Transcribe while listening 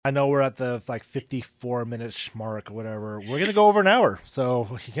I know we're at the 54-minute mark or whatever. We're gonna go over an hour,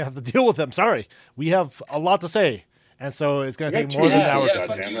 so you have to deal with them. Sorry, we have a lot to say, and so it's gonna We got take more than an Yeah, hour. yeah, to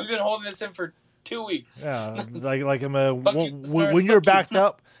fuck say. you. We've been holding this in for 2 weeks. Yeah, Fuck you, listeners, when you're fuck you.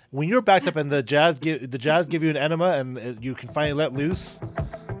 backed up, and the Jazz give you an enema, and you can finally let loose.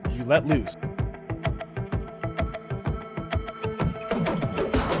 You let loose.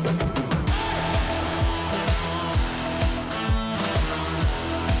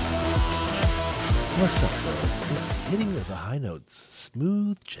 What's up, folks? It's hitting the high notes,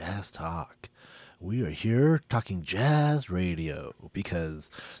 smooth jazz talk. We are here talking jazz radio because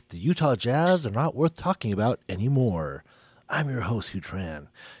the Utah Jazz are not worth talking about anymore. I'm your host, Hugh Tran.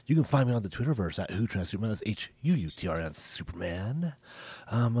 You can find me on the Twitterverse at HuTran Superman. That's HUUTRN Superman.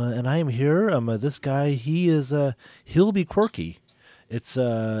 And I am here. This guy, he'll be quirky. It's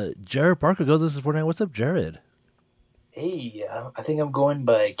Jared Barker. Go. This is 49. What's up, Jared? Hey, I think I'm going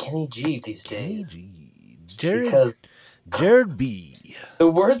by Kenny G these days. Jared, because Jared B. the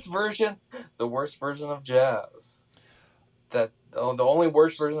worst version of jazz. The only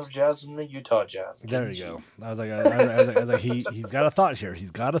worst version of jazz in the Utah Jazz. There you go. I was like, he's got a thought here.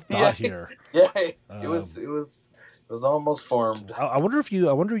 He's got a thought here. Yeah, it was almost formed. I wonder if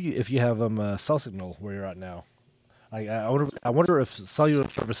you have cell signal where you're at now. I wonder if cellular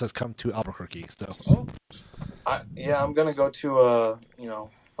service has come to Albuquerque. So. I'm gonna go to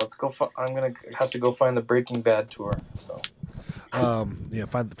let's go. I'm gonna have to go find the Breaking Bad tour. So. Find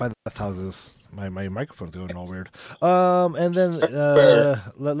the houses. My microphone's going all weird. And then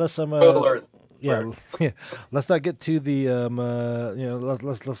let's let's not get to the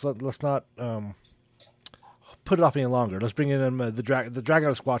let's not put it off any longer. Let's bring in the Dragon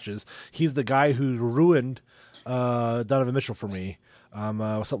of Squatches. He's the guy who's ruined Donovan Mitchell for me.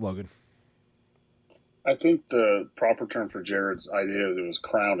 What's up, Logan? I think the proper term for Jared's idea is it was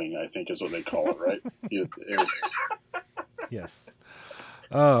crowning, I think is what they call it, right? It was Yes.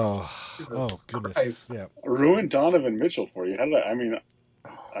 Oh goodness. Christ. Yeah. ruined Donovan Mitchell for you. How did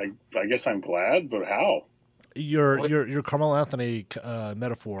I guess I'm glad, but how? Your Carmelo Anthony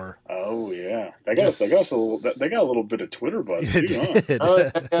metaphor. Oh yeah, they got a little bit of Twitter buzz too, huh? Oh,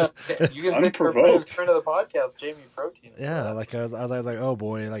 yeah. You can make a return to the podcast, Jamie Protein. Yeah, I was like, oh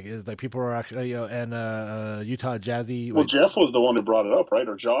boy, it's like people are actually, and Utah Jazzy. Well, Jeff was the one who brought it up, right?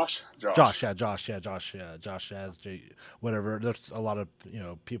 Or Josh, Josh, Jazz, whatever. There's a lot of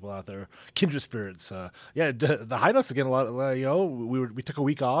people out there, kindred spirits. The high notes again. A lot. We took a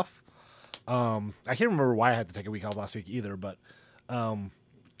week off. I can't remember why I had to take a week off last week either, but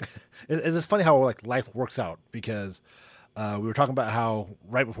it's just funny how life works out because we were talking about how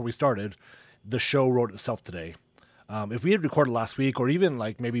right before we started, the show wrote itself today. If we had recorded last week, or even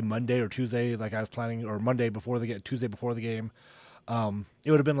maybe Monday or Tuesday, like I was planning, or Tuesday before the game,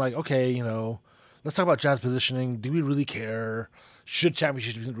 it would have been okay, let's talk about Jazz positioning. Do we really care? Should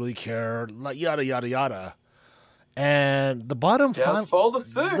championships really care? Yada yada yada. And the bottom the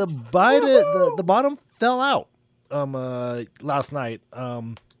bottom fell out last night.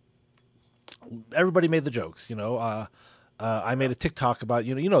 Everybody made the jokes, I made a TikTok about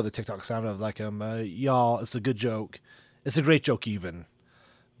the TikTok sound of y'all, it's a good joke, it's a great joke even,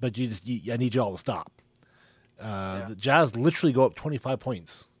 but I need y'all to stop. The Jazz literally go up 25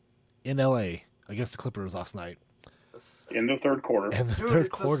 points in LA against the Clippers last night in the third quarter.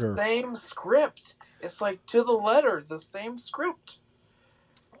 The same script. It's to the letter, the same script.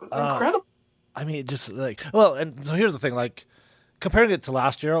 Incredible. I mean, just and so here's the thing, comparing it to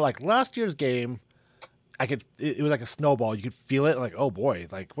last year, last year's game, it was like a snowball. You could feel it, oh boy,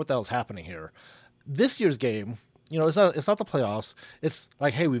 what the hell's happening here? This year's game, it's not the playoffs. It's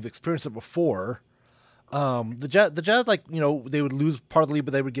hey, we've experienced it before. The Jazz, they would lose part of the lead,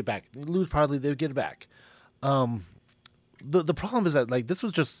 but they would get back. Lose part of the lead, they would get it back. The problem is that this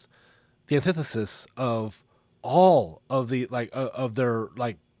was just the antithesis of all of the of their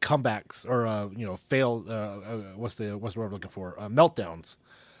comebacks or failed what's the word I'm looking for, meltdowns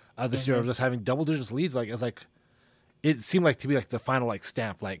this year of just having double digits leads. It seemed to be the final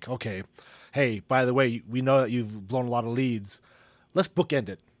stamp, okay, hey, by the way, we know that you've blown a lot of leads, let's bookend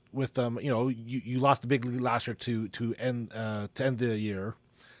it with you lost the big lead last year to end the year,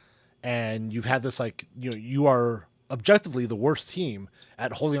 and you've had this you are objectively the worst team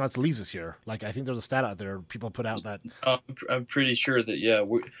at holding on to leads this year. I think there's a stat out there people put out that I'm pretty sure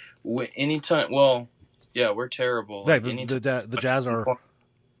that we're terrible. The Jazz are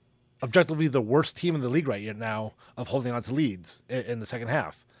objectively the worst team in the league right now of holding on to leads in the second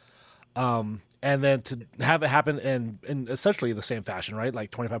half. And then to have it happen in essentially the same fashion, right?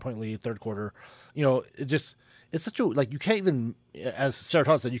 25-point lead, third quarter, it's such a like you can't even, as Sarah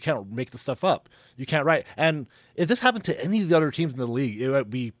Todd said, you can't make the stuff up. You can't write. And if this happened to any of the other teams in the league, it would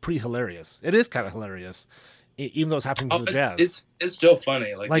be pretty hilarious. It is kind of hilarious, even though it's happening to the Jazz. It's still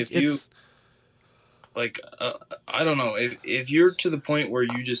funny. Like if you it's I don't know, if you're to the point where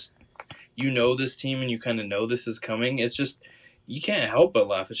you know this team and you kind of know this is coming, it's just you can't help but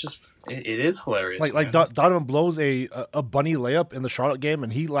laugh. It's just it is hilarious. like Donovan blows a bunny layup in the Charlotte game,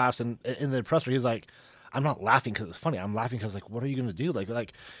 and he laughs, and in the presser he's like, I'm not laughing because it's funny. I'm laughing because like, what are you gonna do?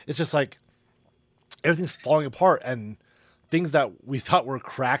 Like it's just like everything's falling apart, and things that we thought were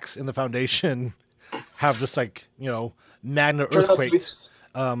cracks in the foundation have just like magna earthquakes,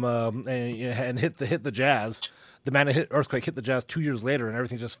 and hit the Jazz. The magna earthquake hit the Jazz 2 years later, and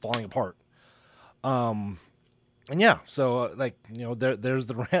everything's just falling apart. And yeah, so there's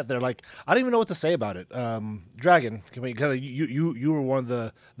the rant. They're like, I don't even know what to say about it. Dragon, because you were one of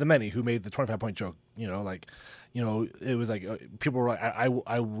the many who made the 25-point joke. It was like people were like, I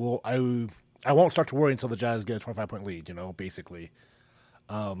won't start to worry until the Jazz get a 25-point lead. Basically.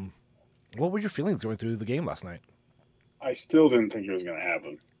 What were your feelings going through the game last night? I still didn't think it was going to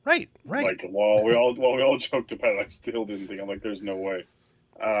happen. Right. Like while we all joked about it, I still didn't think. I'm like, there's no way.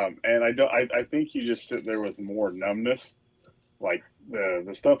 And I think you just sit there with more numbness. Like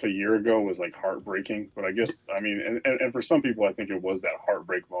the stuff a year ago was like heartbreaking, but I guess and for some people I think it was that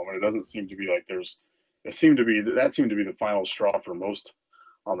heartbreak moment. It doesn't seem to be like that seemed to be the final straw for most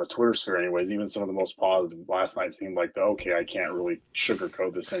on the Twitter sphere, anyways. Even some of the most positive last night seemed like okay, I can't really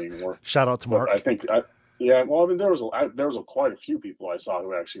sugarcoat this anymore. Shout out to Mark. But I think yeah, well, there was quite a few people I saw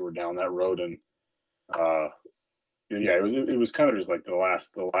who actually were down that road, and yeah, it was kind of just like the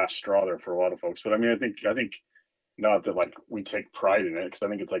last straw there for a lot of folks. But I think not that like we take pride in it, because I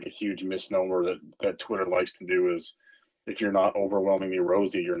think it's like a huge misnomer that Twitter likes to do is if you're not overwhelmingly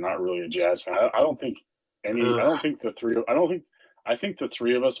rosy, you're not really a Jazz fan. I think the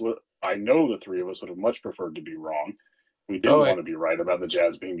three of us would. I know the three of us would have much preferred to be wrong. We didn't want to be right about the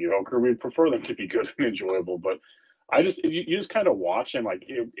Jazz being mediocre. We'd prefer them to be good and enjoyable. But you just kind of watch and like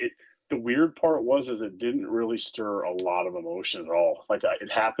it. The weird part was it didn't really stir a lot of emotion at all. Like it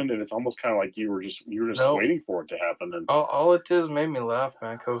happened, and it's almost kind of like you were just waiting for it to happen. And all it did made me laugh,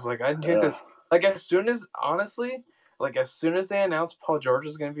 man, because like I knew this. Like as soon as they announced Paul George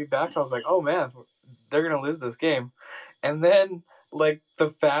was going to be back, I was like, oh man, they're going to lose this game. And then like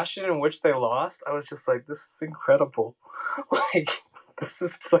the fashion in which they lost, I was just like, this is incredible. Like this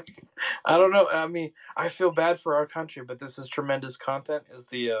is like, I don't know. I mean, I feel bad for our country, but this is tremendous content. Is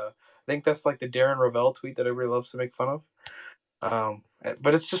the I think that's like the Darren Ravel tweet that everybody loves to make fun of.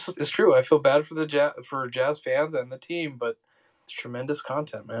 But it's true. I feel bad for for Jazz fans and the team, but it's tremendous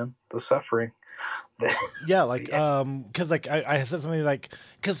content, man. The suffering. Yeah, like because like I said something like,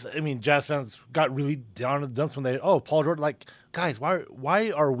 because I mean Jazz fans got really down in the dumps when Paul George, like, guys,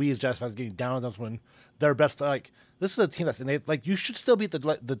 why are we as Jazz fans getting down in the dumps when their best player, like, this is a team that's innate, like, you should still beat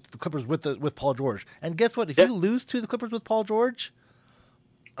the Clippers with Paul George, and guess what, if you lose to the Clippers with Paul George,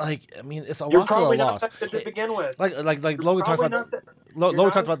 like, I mean, it's a loss. You're probably not that good to begin with. Like Logan talked about.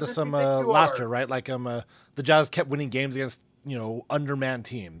 Logan talked about this last year, right? Like the Jazz kept winning games against undermanned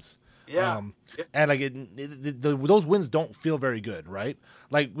teams. Yeah. And like those wins don't feel very good, right?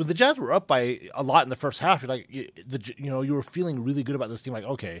 Like when the Jazz were up by a lot in the first half, you're like you were feeling really good about this team. Like,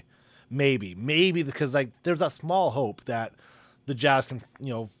 okay, maybe because like there's that small hope that the Jazz can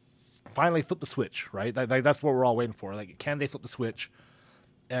finally flip the switch, right? Like that's what we're all waiting for. Like, can they flip the switch?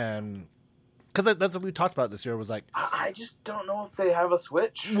 And because that's what we talked about this year was like, I just don't know if they have a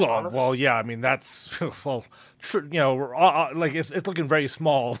switch. Well, yeah. I mean, that's we're all, like it's looking very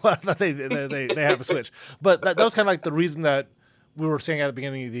small that they have a switch. But that was kind of like the reason that we were saying at the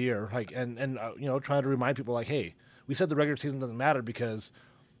beginning of the year, like, and trying to remind people, like, hey, we said the regular season doesn't matter because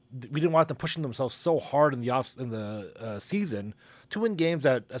we didn't want them pushing themselves so hard in the season to win games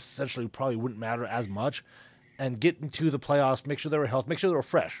that essentially probably wouldn't matter as much. And get into the playoffs, make sure they were healthy, make sure they were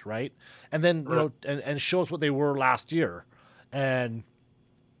fresh, right? And then and show us what they were last year. And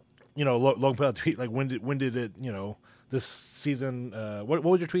Logan put out a tweet like, when did it this season? What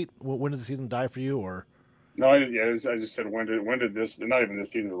was your tweet? When did the season die for you? Or no, I just said when did this? Not even this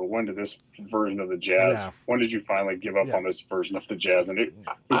season, but when did this version of the Jazz? Yeah. When did you finally give up on this version of the Jazz? And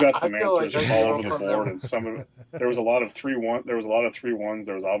we got some answers from all over the board, and some of it. There was a lot of 3-1. There was a lot of 3-1s.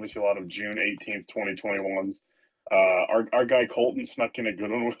 There was obviously a lot of June 18th, 2021s. Our guy Colton snuck in a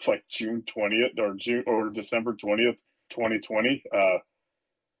good one with like June 20th or December 20th, 2020.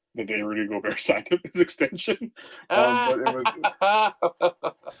 the day Rudy Gobert signed his extension. But it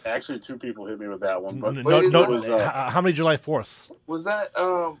was actually 2 people hit me with that one. But Wait, it was how many July 4ths? Was that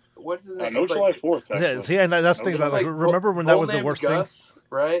what's his name? no It's July like, 4th Yeah, actually. see, and that's No things July- like, remember when that was the named worst Gus, thing?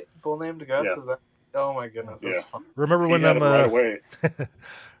 right? Bull named Gus. Yeah. Is that? Oh my goodness, that's Yeah. fun. Remember He when had it right away.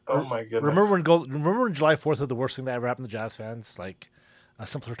 Oh my goodness. remember when July 4th was the worst thing that ever happened to Jazz fans? Like a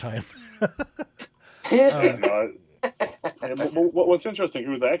simpler time. No, what's interesting,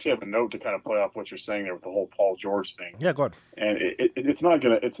 I actually have a note to kind of play off what you're saying there with the whole Paul George thing. Yeah, go ahead. And it's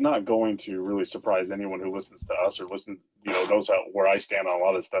not going to really surprise anyone who listens to us or knows where I stand on a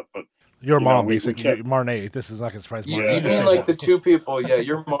lot of stuff. But Your mom, we basically, kept- Marnay. This is not going to surprise You Marnay. mean like the 2 people? Yeah,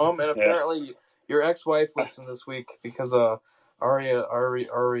 your mom and Yeah. apparently your ex-wife listened this week because Aria,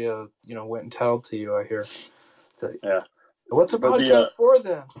 went and told to you. I hear. Yeah. What's a But podcast for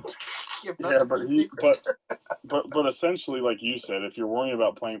then? But essentially, like you said, if you're worrying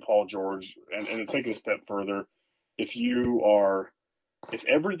about playing Paul George, and to take it a step further, if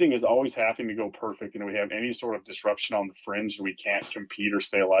everything is always having to go perfect and we have any sort of disruption on the fringe and we can't compete or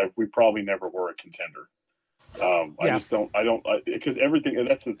stay alive, we probably never were a contender. Because everything, and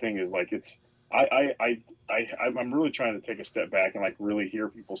that's the thing, is like I'm really trying to take a step back and like really hear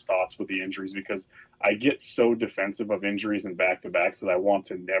people's thoughts with the injuries, because I get so defensive of injuries and back-to-backs that I want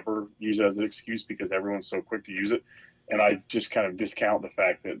to never use it as an excuse because everyone's so quick to use it. And I just kind of discount the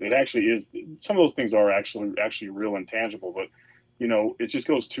fact that it actually is, some of those things are actually real and tangible, but it just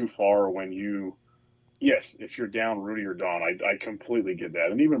goes too far when yes, if you're down Rudy or Don, I completely get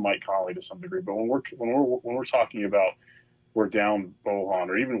that. And even Mike Conley to some degree, but when we're talking about we're down Bohan,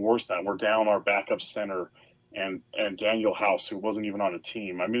 or even worse than that, we're down our backup center and Daniel House, who wasn't even on a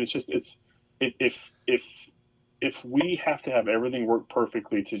team. I mean, if we have to have everything work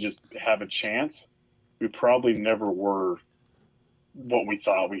perfectly to just have a chance, we probably never were what we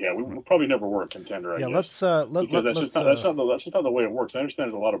thought we had. We probably never were a contender. I guess. That's just not the way it works. I understand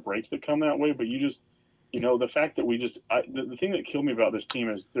there's a lot of breaks that come that way, but you just, the fact that the thing that killed me about this team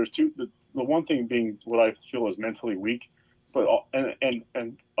is there's two. The one thing being what I feel is mentally weak, but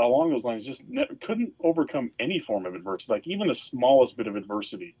and along those lines, just couldn't overcome any form of adversity. Like even the smallest bit of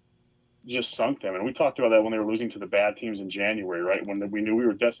adversity just sunk them. And we talked about that when they were losing to the bad teams in January, right? When we knew we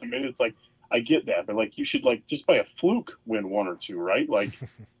were decimated. It's like, I get that, but like you should like just by a fluke win 1 or 2, right? Like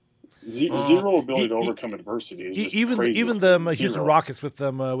zero ability to overcome adversity. Is just even the Houston Rockets with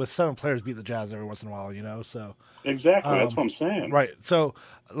 7 players beat the Jazz every once in a while, So exactly, that's what I'm saying. Right. So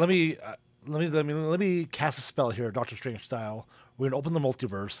let me cast a spell here, Doctor Strange style. We're gonna open the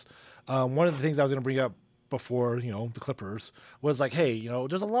multiverse. One of the things I was gonna bring up before the Clippers was like, hey,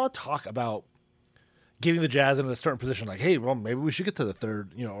 there's a lot of talk about getting the Jazz in a certain position, like, hey, well, maybe we should get to the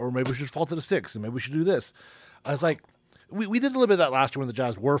 3rd, or maybe we should fall to the 6th, and maybe we should do this. I was like, we did a little bit of that last year when the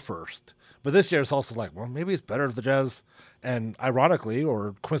Jazz were 1st, but this year it's also like, well, maybe it's better if the Jazz, and ironically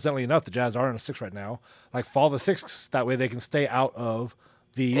or coincidentally enough, the Jazz are in a 6 right now, like fall the 6th, that way they can stay out of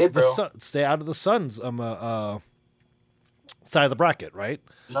stay out of the Suns side of the bracket, right?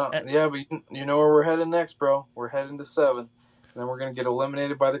 No, yeah, but you know where we're heading next, bro. We're heading to 7. And then we're gonna get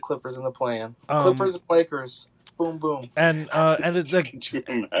eliminated by the Clippers in the play-in. Clippers and Lakers, boom, boom. And it's like,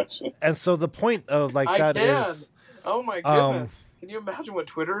 and so the point of like that is, oh my goodness, can you imagine what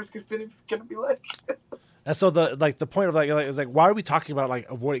Twitter is gonna be like? And so the point of like is like, why are we talking about like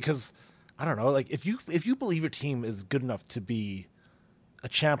avoiding? Because I don't know, like if you believe your team is good enough to be a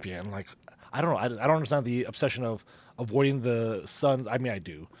champion, like I don't know, I don't understand the obsession of avoiding the Suns. I mean, I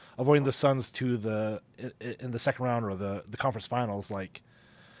do. Avoiding the Suns to in the second round or the conference finals. Like,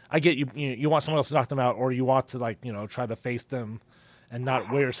 I get you want someone else to knock them out, or you want to like try to face them and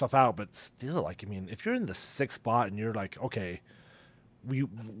not wear yourself out. But still, like, I mean, if you're in the 6th spot and you're like, okay, we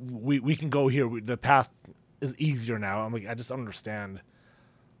can go here. The path is easier now. I'm like, I just don't understand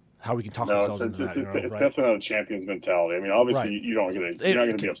how we can talk ourselves into that. It's definitely not a champion's mentality. I mean, obviously you're not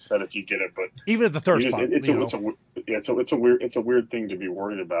gonna be upset if you get it, but even at the 3rd spot, it's a weird thing to be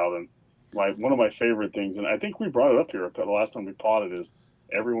worried about. And one of my favorite things, and I think we brought it up here the last time we potted, is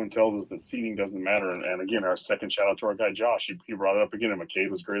everyone tells us that seeding doesn't matter. And again, our second shout out to our guy Josh, he brought it up again, and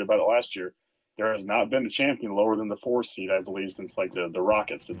McCabe was great about it last year. There has not been a champion lower than the 4 seed, I believe, since like the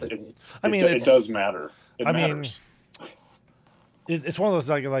Rockets. It does matter. It matters. It's one of those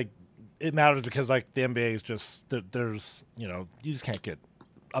like it matters because like the NBA is just there's you just can't get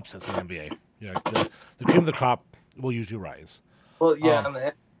upsets in the NBA. The cream of the crop will usually rise. Well, yeah,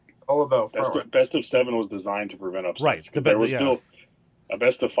 and all about best of 7 was designed to prevent upsets. Right, there was still a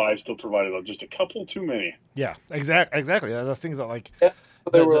best of 5 still provided just a couple too many. Yeah, exactly. The things that like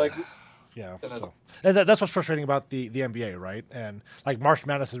they were like yeah. So, and that's what's frustrating about the NBA, right? And like March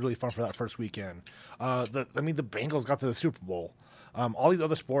Madness is really fun for that first weekend. The Bengals got to the Super Bowl. All these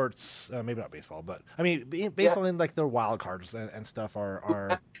other sports, maybe not baseball, but I mean, baseball and like their wild cards and stuff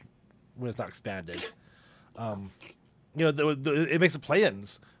are when it's not expanded. It makes the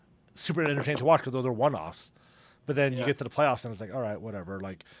play-ins super entertaining to watch because they're one-offs. But then you get to the playoffs and it's like, all right, whatever.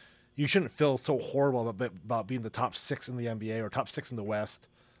 Like, you shouldn't feel so horrible about being the top 6 in the NBA or top 6 in the West.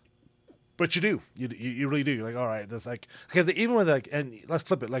 But you do. You really do. You're like, all right, this like because even with like, and let's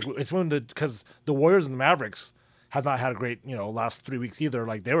flip it. Like it's when because the Warriors and the Mavericks have not had a great last 3 weeks either.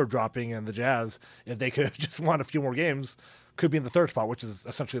 Like they were dropping, and the Jazz, if they could just won a few more games, could be in the third spot, which is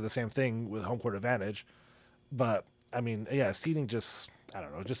essentially the same thing with home court advantage. But I mean, yeah, seeding just I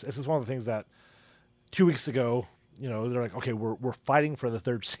don't know. Just this is one of the things that 2 weeks ago, they're like, okay, we're fighting for the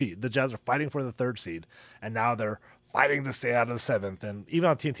third seed. The Jazz are fighting for the third seed, and now they're fighting to stay out of the seventh. And even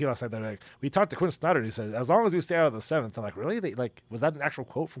on TNT last night, they're like, we talked to Quinn Snyder, and he said, as long as we stay out of the seventh. I'm like, really? Was that an actual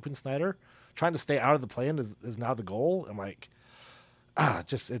quote from Quinn Snyder? Trying to stay out of the play-in is now the goal? I'm like,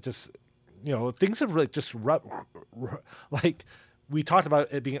 things have really just like we talked about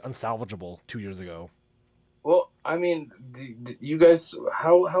it being unsalvageable 2 years ago. Well, I mean, you guys,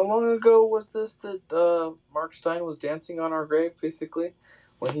 how long ago was this that Mark Stein was dancing on our grave, basically,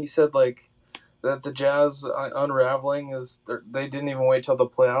 when he said like that the Jazz unraveling they didn't even wait till the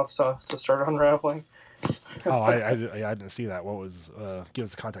playoffs to start unraveling. Oh, I didn't see that. What was give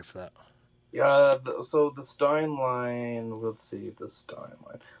us the context of that? Yeah, so the Stein line. Let's see the Stein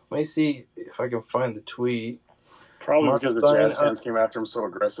line. Let me see if I can find the tweet. Probably Mark because the Jazz fans came after him so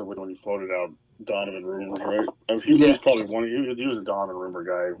aggressively when he floated out Donovan rumors, right? He was probably he was a Donovan rumor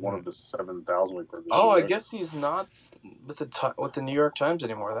guy, one of the 7,000 we've heard. Oh, I guess he's not with the New York Times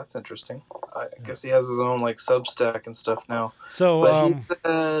anymore. That's interesting. I guess he has his own like Substack and stuff now. So, but he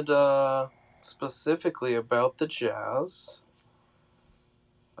said specifically about the Jazz.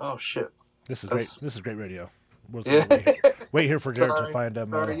 Oh shit! This is great. This is great radio. Yeah. Wait here for Jared to find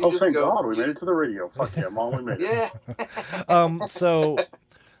him. Oh, thank God, we made it to the radio. Fuck yeah, Mom, we made it. Yeah.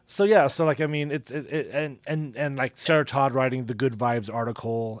 So yeah, so like I mean, it's and like Sarah Todd writing the Good Vibes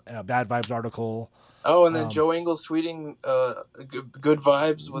article, Bad Vibes article. Oh, and then Joe Ingles tweeting good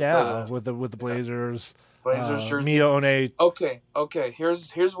vibes with the Blazers. Blazers jersey. Mia One. Okay.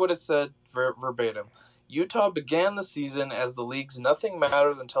 Here's what it said verbatim. Utah began the season as the league's nothing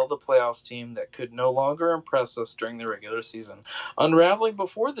matters until the playoffs team that could no longer impress us during the regular season. Unraveling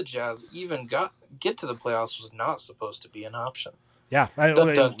before the Jazz even get to the playoffs was not supposed to be an option. Yeah,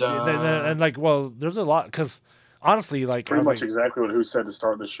 and like, well, there's a lot because honestly, like, pretty much exactly what Who said to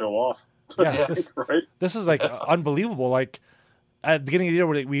start the show off. Yeah, this is like unbelievable. Like at the beginning of the year,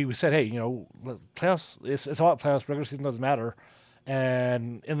 we said, hey, playoffs. It's about playoffs. Regular season doesn't matter.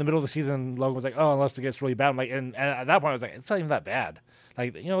 And in the middle of the season, Logan was like, "Oh, unless it gets really bad." I'm like, and at that point, I was like, "It's not even that bad."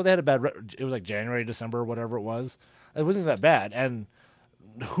 Like, they had a bad. It was like January, December, whatever it was. It wasn't that bad. And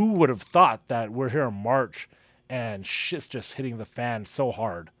who would have thought that we're here in March and shit's just hitting the fan so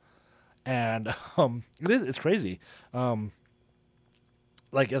hard? And it's crazy.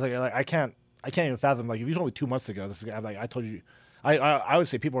 Like I can't even fathom. Like if you told me 2 months ago, this is like I told you, I would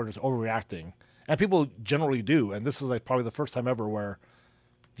say people are just overreacting. And people generally do, and this is like probably the first time ever where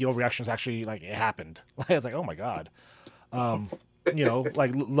the overreaction is actually like it happened. Like it's like, oh my god,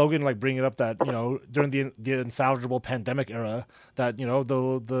 like Logan like bringing up that during the unsalvageable pandemic era that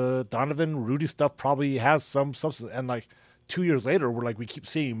the Donovan Rudy stuff probably has some substance, and like 2 years later we keep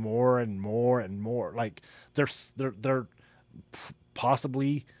seeing more and more and more. Like they're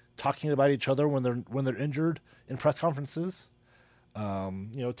possibly talking about each other when they're injured in press conferences.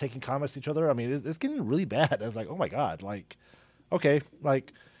 Taking comments to each other. I mean, it's getting really bad. It's like, oh my god, like, okay,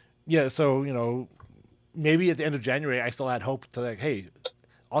 like, yeah. So maybe at the end of January, I still had hope to like, hey,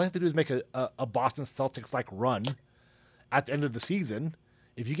 all I have to do is make a Boston Celtics like run at the end of the season.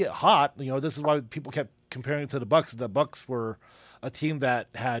 If you get hot, this is why people kept comparing it to the Bucks. The Bucks were a team that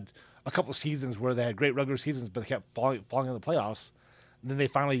had a couple of seasons where they had great regular seasons, but they kept falling in the playoffs. And then they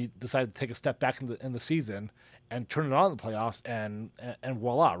finally decided to take a step back in the season and turn it on in the playoffs, and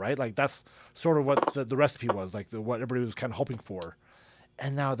voila, right? Like that's sort of what the recipe was, like what everybody was kind of hoping for.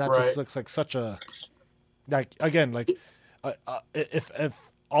 And now that just looks like such a, like again, like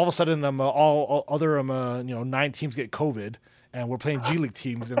if all of a sudden all other 9 teams get COVID and we're playing G League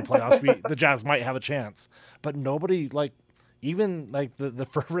teams in the playoffs, the Jazz might have a chance. But nobody, like even like the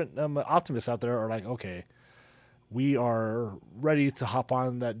fervent optimists out there are like, okay, we are ready to hop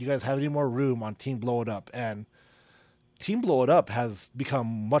on that. Do you guys have any more room on Team Blow It Up? And Team Blow It Up has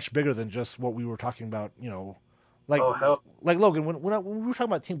become much bigger than just what we were talking about, Like, Oh hell. like Logan, when we were talking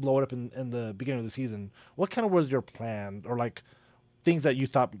about team blowing up in the beginning of the season, what kind of was your plan, or like things that you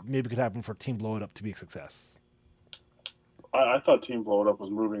thought maybe could happen for team blow it up to be a success? I thought Team Blow It Up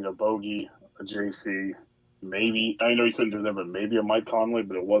was moving a Bogey, a JC, maybe. I know you couldn't do them, but maybe a Mike Conley,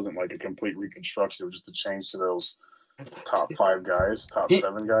 but it wasn't like a complete reconstruction. It was just a change to those top 5 guys, top He,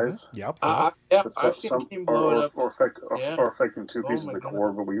 7 guys. Yep. yeah, But I've seen some Team Blow It Up. Yeah. or affecting two Oh pieces my of the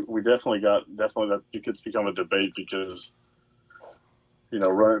goodness. core. But we definitely that it's become a debate because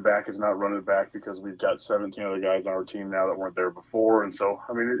run it back is not run it back because we've got 17 other guys on our team now that weren't there before, and so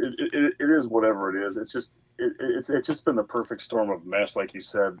I mean it is whatever it is. It's just been the perfect storm of mess, like you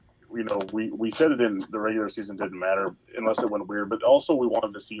said. We said it in the regular season didn't matter unless it went weird, but also we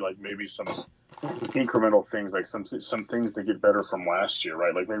wanted to see like maybe some incremental things, like some things to get better from last year,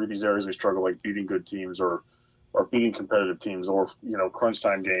 right? Like maybe these areas we struggle, like beating good teams or beating competitive teams, or crunch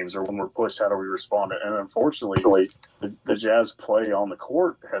time games, or when we're pushed, how do we respond? And unfortunately, the Jazz play on the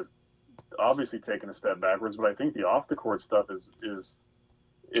court has obviously taken a step backwards. But I think the off the court stuff is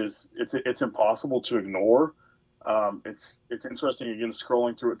it's impossible to ignore. It's interesting again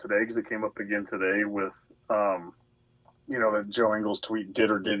scrolling through it today because it came up again today with that Joe Ingles tweet did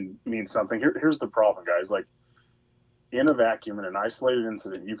or didn't mean something. Here's the problem, guys. Like, in a vacuum, in an isolated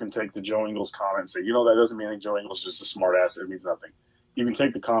incident, you can take the Joe Ingles comment and say, that doesn't mean Joe Ingles is just a smart ass. It means nothing. You can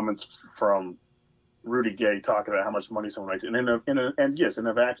take the comments from Rudy Gay talking about how much money someone makes, and yes, in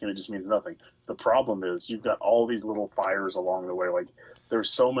a vacuum, it just means nothing. The problem is you've got all these little fires along the way. Like, there's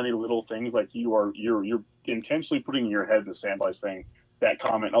so many little things. Like, you're intentionally putting your head in the sand by saying that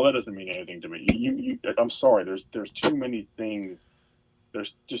comment. Oh, that doesn't mean anything to me. I'm sorry. There's too many things.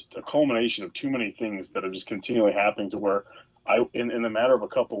 There's just a culmination of too many things that are just continually happening to where in the matter of a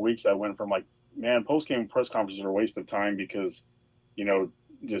couple of weeks, I went from like, man, post-game press conferences are a waste of time because,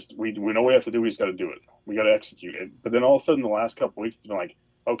 just we know what we have to do. We just got to do it. We got to execute it. But then all of a sudden, the last couple of weeks, it's been like,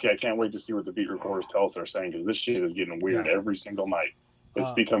 okay, I can't wait to see what the beat reporters tell us they're saying because this shit is getting weird every single night.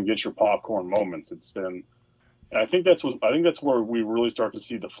 It's become get your popcorn moments. It's been, and I think that's where we really start to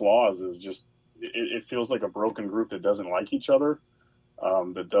see the flaws. Is just it feels like a broken group that doesn't like each other.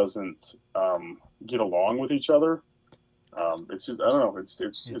 That doesn't get along with each other. It's just I don't know. It's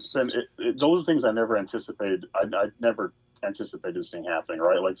been those are things I never anticipated. I never anticipated this thing happening.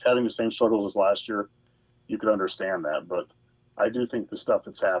 Right, like having the same struggles as last year, you could understand that. But I do think the stuff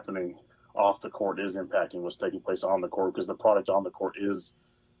that's happening off the court is impacting what's taking place on the court because the product on the court is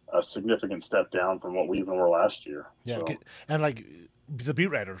a significant step down from what we even were last year. Yeah, so. and like the beat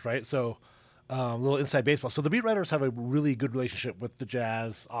writers, right? So. A little inside baseball. So the beat writers have a really good relationship with the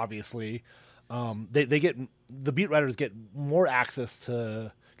Jazz. Obviously, they get the beat writers get more access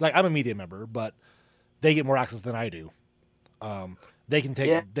to. Like, I'm a media member, but they get more access than I do. They can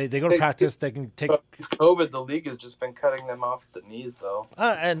take. They go to practice. They can take. It's COVID. The league has just been cutting them off at the knees, though.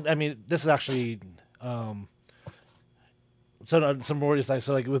 And I mean, this is actually. Some more is like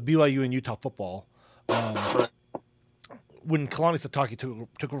so like with BYU and Utah football. When Kalani Sitake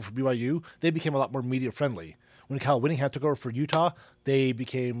took over for BYU, they became a lot more media friendly. When Kyle Whittingham took over for Utah, they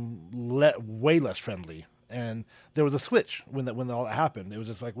became way less friendly. And there was a switch when all that happened. It was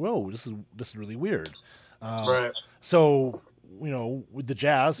just like, whoa, this is really weird. Right. So with the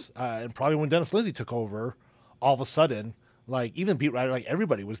Jazz, and probably when Dennis Lindsey took over, all of a sudden, like even beat writer, like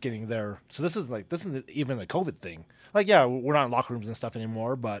everybody was getting there. So this isn't even a COVID thing. Like, yeah, we're not in locker rooms and stuff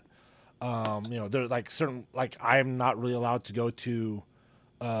anymore, but. There's like certain like I'm not really allowed to go to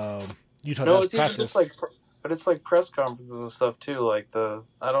Utah. No, Jazz it's practice. even just like, but it's like press conferences and stuff too. Like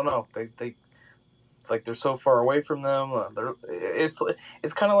I don't know, they like they're so far away from them.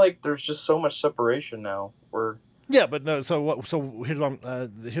 It's kind of like there's just so much separation now. Yeah, but no. So here's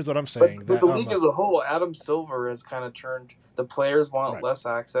what I'm saying. But the league as a whole, Adam Silver has kind of turned. The players want less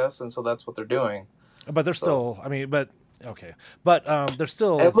access, and so that's what they're doing. But they're still. I mean, but. Okay, but they're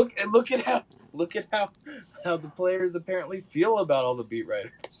still. And look at how the players apparently feel about all the beat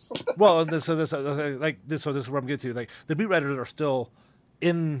writers. Well, this is where I'm getting to. Like the beat writers are still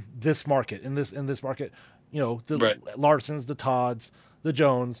in this market. In this market, the Larsons, the Todds, the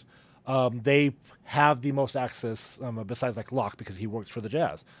Jones, they have the most access besides like Locke because he works for the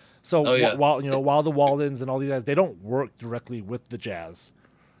Jazz. So while the Waldens and all these guys, they don't work directly with the Jazz.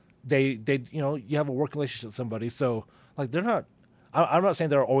 They you have a working relationship with somebody, so. Like they're not. I'm not saying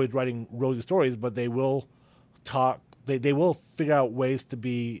they're always writing rosy stories, but they will talk. They will figure out ways to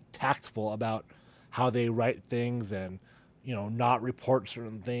be tactful about how they write things and not report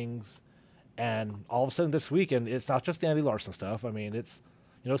certain things. And all of a sudden this weekend, it's not just the Andy Larson stuff. I mean, it's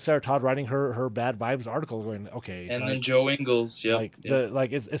Sarah Todd writing her bad vibes article, going, okay, And like, then Joe Ingles, yep,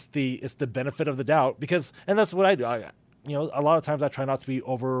 like yep. it's the benefit of the doubt, because, and that's what I do. A lot of times I try not to be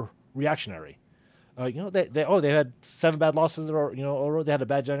overreactionary. They had 7 bad losses, or they had a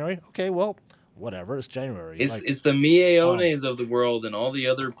bad January. Okay, well, whatever. It's January. It's the Mieones of the world and all the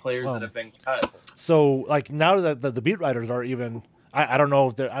other players that have been cut. So, like, now that the beat writers are even, I don't know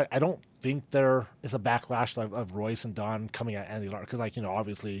if I don't think there is a backlash of Royce and Don coming at Andy Lar, because, like,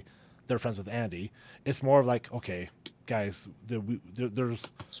 obviously they're friends with Andy. It's more of like, okay, guys,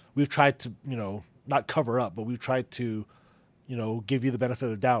 we've tried to not cover up, but we've tried to give you the benefit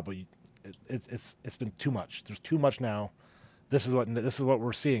of the doubt, but it's been too much. There's too much now. This is what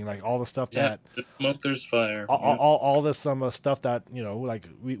we're seeing. Like, all the stuff that there's smoke, there's fire. all this stuff that like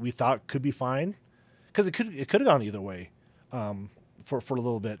we thought could be fine, because it could have gone either way, for a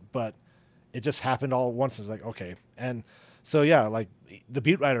little bit, but it just happened all at once. It's like, okay, and so yeah, like, the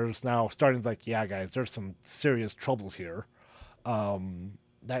beat writers now starting to, like, yeah, guys, there's some serious troubles here.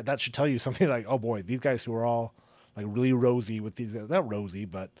 That should tell you something, like, oh boy, these guys who are all like really rosy with these guys, not rosy,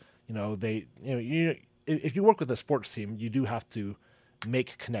 but they if you work with a sports team, you do have to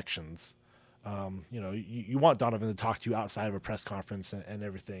make connections. You want Donovan to talk to you outside of a press conference and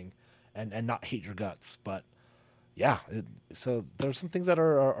everything, and not hate your guts. But yeah, so there's some things that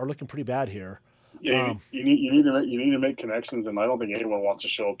are looking pretty bad here. Yeah, you need to make connections, and I don't think anyone wants to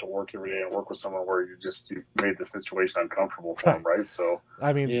show up to work every day and work with someone where you made the situation uncomfortable for them, right? So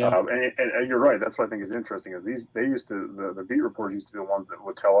I mean, yeah. And you're right. That's what I think is interesting. Is the beat reporters used to be the ones that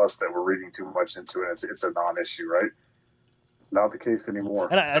would tell us that we're reading too much into it. It's a non-issue, right? Not the case anymore.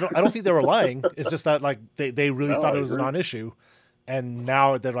 And I don't think they were lying. It's just that, like, they really thought it was a non-issue, and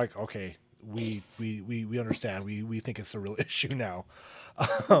now they're like, okay, we understand. We think it's a real issue now.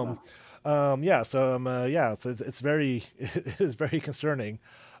 So it's very concerning,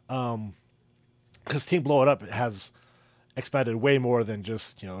 because Team Blow It Up has expanded way more than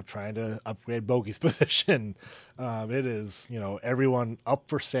just trying to upgrade Bogey's position. It is everyone up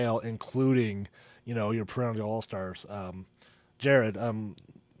for sale, including your perennial all-stars. Jared,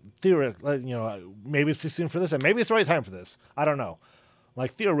 theoretically, maybe it's too soon for this, and maybe it's the right time for this. I don't know.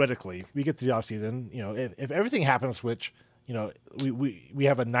 Like, theoretically, we get to the offseason, if everything happens, which we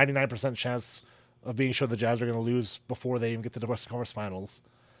have a 99% chance of being sure the Jazz are going to lose before they even get to the Western Conference Finals.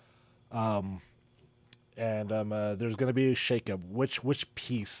 There's going to be a shakeup. Which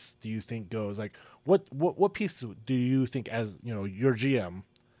piece do you think goes? Like, what piece do you think, as your GM,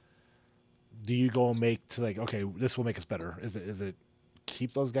 do you go and make to, like, okay, this will make us better? Is it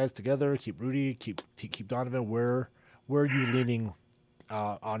keep those guys together, keep Rudy, keep Donovan? Where are you leaning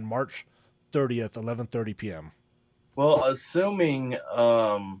on March 30th, 11:30 p.m.? Well, assuming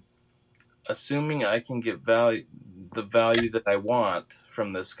I can get the value that I want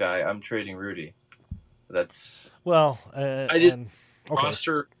from this guy, I'm trading Rudy. That's roster.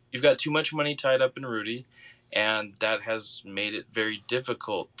 You've got too much money tied up in Rudy, and that has made it very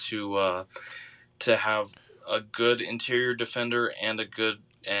difficult to have a good interior defender and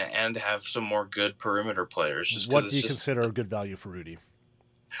have some more good perimeter players. What do you consider a good value for Rudy?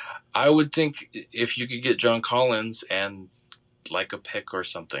 I would think if you could get John Collins and like a pick or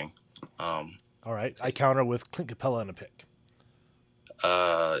something. All right, I counter with Clint Capella and a pick.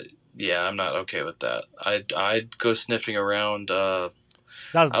 Yeah, I'm not okay with that. I'd go sniffing around.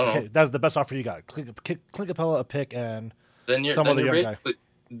 That's the best offer you got. Clint Capella, a pick, and some other young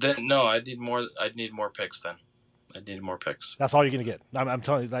guy. No, I need more. I'd need more picks then. I need more picks. That's all you're gonna get. I'm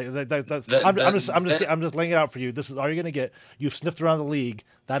telling you. I'm just laying it out for you. This is all you're gonna get. You've sniffed around the league.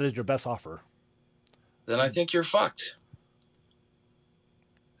 That is your best offer. Then I think you're fucked.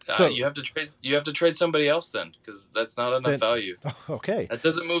 So, you have to trade somebody else then, because that's not enough value. Okay. That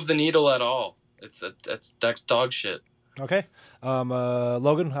doesn't move the needle at all. That's dog shit. Okay.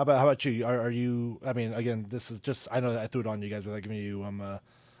 Logan, how about you? Are you? I mean, again, this is just. I know that I threw it on you guys without giving you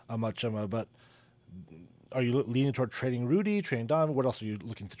but. Are you leaning toward trading Rudy, trading Don? What else are you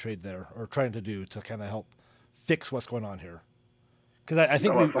looking to trade there, or trying to do to kind of help fix what's going on here? Because I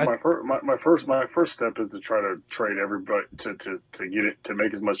think my first step is to try to trade everybody to get it to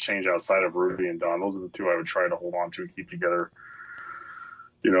make as much change outside of Rudy and Don. Those are the two I would try to hold on to and keep together.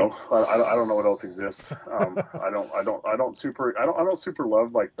 I don't know what else exists. I don't super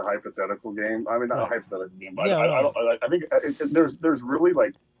love, like, the hypothetical game. I mean, not a hypothetical game, but I think there's really,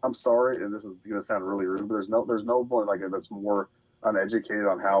 like, I'm sorry, and this is going to sound really rude, but there's no one like that's more uneducated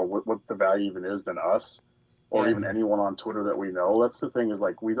on what the value even is than us, or even anyone on Twitter that we know. That's the thing, is,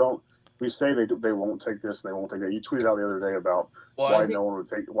 like, we say they won't take this and they won't take that. You tweeted out the other day about why no one would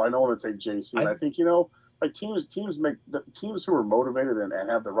take JC, and I think like teams who are motivated and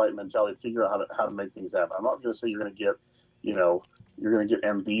have the right mentality figure out how to make things happen. I'm not going to say you're going to get, you're going to get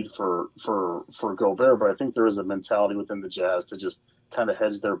Embiid for Gobert, but I think there is a mentality within the Jazz to just kind of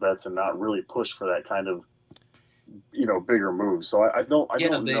hedge their bets and not really push for that kind of bigger moves. So I don't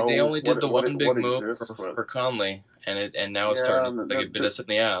know. They only did the one big move exists, for Conley, and now it's yeah, starting to like bit us in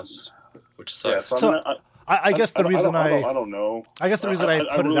the ass, which sucks. Yeah, so I guess the reason I don't know. I guess the reason I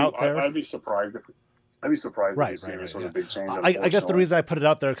put it out there. I'd be surprised if we see any sort of big change. I guess the reason I put it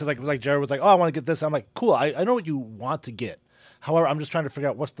out there because like Jared was like, oh, I want to get this. I'm like, cool. I know what you want to get. However, I'm just trying to figure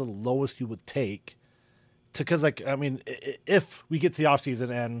out what's the lowest you would take because like I mean, if we get to the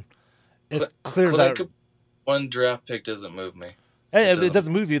offseason and it's clear that one draft pick doesn't move me. And if it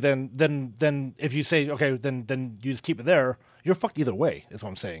doesn't move you, then if you say okay, then you just keep it there. You're fucked either way. Is what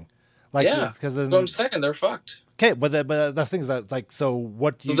I'm saying. Like, yeah, that's what I'm saying. They're fucked. Okay, but that's the thing is that like so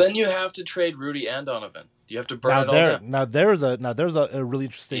what you. So then you have to trade Rudy and Donovan. You have to burn it all down. Now there's a really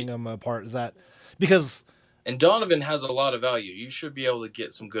interesting part is that because. And Donovan has a lot of value. You should be able to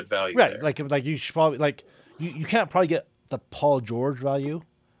get some good value. Right, there. like you should probably like you can't probably get the Paul George value.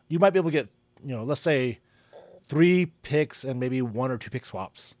 You might be able to get let's say 3 picks and maybe 1 or 2 pick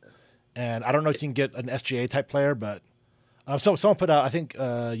swaps. And I don't know if you can get an SGA type player, but someone put out I think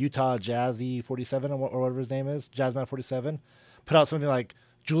Utah Jazzy 47 or whatever his name is, Jazzman 47, put out something like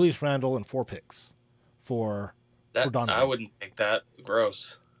Julius Randle and 4 picks for Donovan. I wouldn't take that.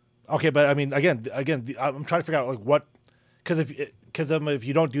 Gross. Okay, but I mean, again, I'm trying to figure out like what, because if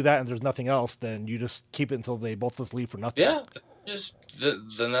you don't do that and there's nothing else, then you just keep it until they both just leave for nothing. Yeah,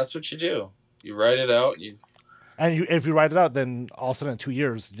 then that's what you do. You write it out. If you write it out, then all of a sudden in 2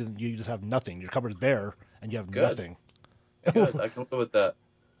 years you just have nothing. Your cupboard's bare and you have nothing. Good. I can live with that.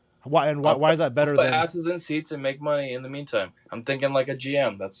 Why is that better put than asses in seats and make money in the meantime? I'm thinking like a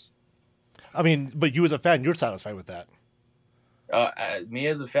GM. I mean, but you as a fan, you're satisfied with that. Me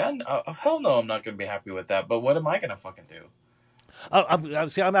as a fan, hell no, I'm not going to be happy with that. But what am I going to fucking do?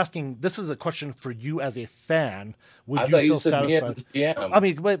 I'm asking. This is a question for you as a fan. Would I you thought feel you said satisfied? me as a GM. I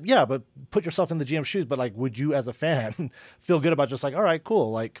mean, but put yourself in the GM shoes. But like, would you as a fan feel good about just like, all right,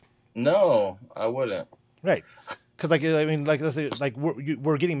 cool, like? No, I wouldn't. Right, because like I mean, like let's say like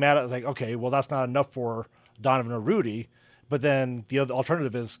we're getting mad at like, okay, well that's not enough for Donovan or Rudy, but then the other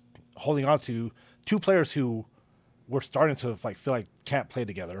alternative is holding on to 2 players who we're starting to like feel like can't play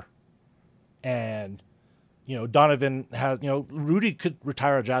together, and Donovan has Rudy could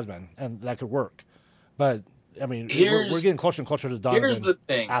retire a Jazzman and that could work, but I mean we're getting closer and closer to Donovan. Here's the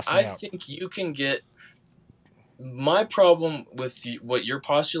thing: I think you can get. My problem with what you're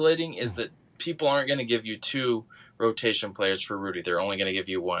postulating is that people aren't going to give you 2 rotation players for Rudy; they're only going to give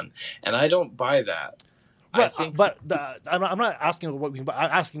you 1, and I don't buy that. I'm not asking what we can buy.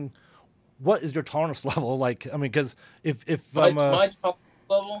 I'm asking. What is your tolerance level like? I mean, because if my tolerance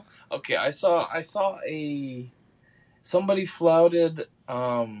level, okay, I saw somebody flouted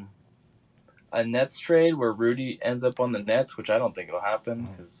a Nets trade where Rudy ends up on the Nets, which I don't think will happen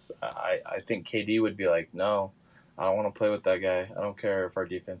because I think KD would be like, no, I don't want to play with that guy. I don't care if our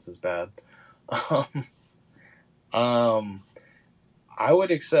defense is bad. I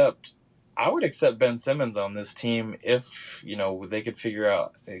would accept Ben Simmons on this team if, they could figure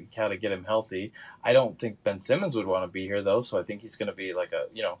out how to get him healthy. I don't think Ben Simmons would want to be here, though, so I think he's going to be like a,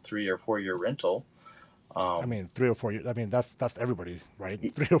 3 or 4 year rental. I mean, 3 or 4 years. I mean, that's everybody, right?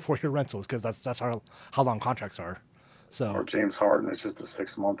 3 or 4 year rentals because that's how long contracts are. So or James Harden is just a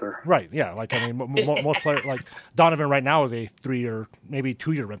 6-monther. Right, yeah. Like, I mean, most players, like Donovan right now is a 3 or maybe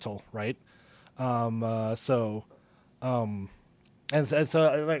 2 year rental, right? And so, like,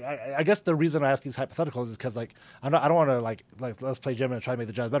 I guess the reason I ask these hypotheticals is because, like, I don't want to like let's play Jim and try to make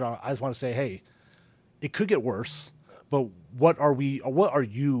the Jazz better. I just want to say, hey, it could get worse, but what are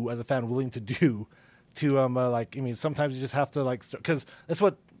you as a fan willing to do to like? I mean, sometimes you just have to like because that's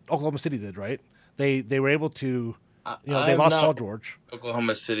what Oklahoma City did, right? They were able to, they lost Paul George.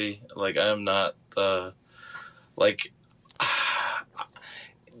 Oklahoma City, like I am not like.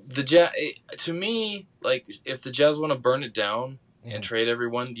 The Jazz, to me, like if the Jazz want to burn it down and trade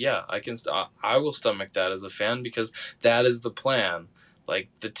everyone, yeah, I will stomach that as a fan because that is the plan. Like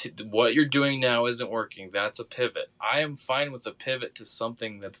what you're doing now isn't working. That's a pivot. I am fine with a pivot to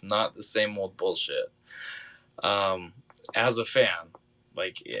something that's not the same old bullshit. As a fan,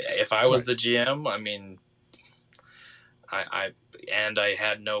 like if I was the GM, I mean, I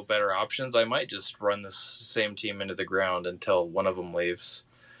had no better options, I might just run the same team into the ground until one of them leaves.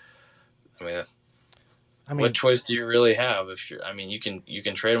 I mean, I mean, what choice do you really have? You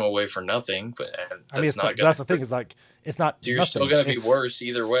can trade him away for nothing, but that's not that's the thing. Is like it's not. So you're nothing. still going to be worse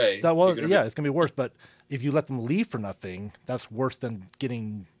either way. It's going to be worse. But if you let them leave for nothing, that's worse than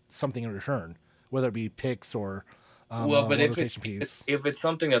getting something in return, whether it be picks or but if it's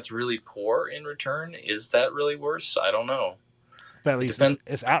something that's really poor in return, is that really worse? I don't know. But at least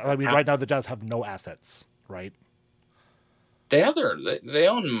right now the Jazz have no assets, right? They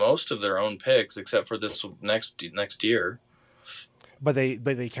own most of their own picks except for this next year. But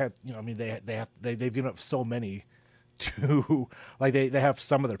they can't. They've given up so many to they have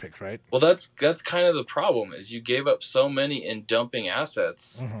some of their picks, right? Well, that's kind of the problem is you gave up so many in dumping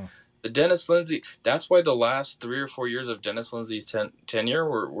assets. Mm-hmm. The Dennis Lindsey. That's why the last 3 or 4 years of Dennis Lindsey's tenure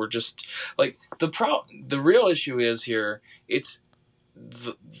were just like the real issue is here. It's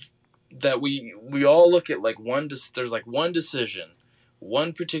that we all look at there's one decision,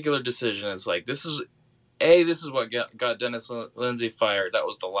 one particular decision. It's like this is what got Dennis Lindsey fired. That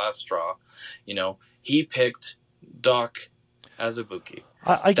was the last straw. He picked Doc Azubuike.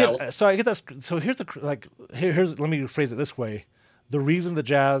 I get that. So here's let me phrase it this way. The reason the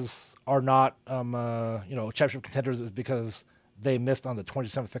Jazz are not championship contenders is because they missed on the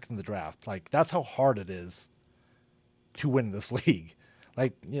 27th pick in the draft. Like that's how hard it is to win this league.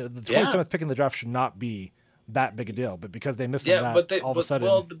 Like the 27th pick in the draft should not be that big a deal, but because they missed on that, all of a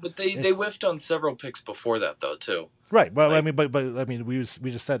sudden, they whiffed on several picks before that though too. Right. Well, we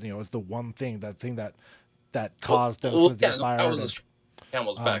just said it's the one thing that caused Dennis Lindsey to fire. That was the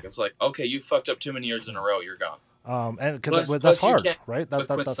camel's back. It's like, okay, you fucked up too many years in a row, you're gone. And because that's hard, right? That's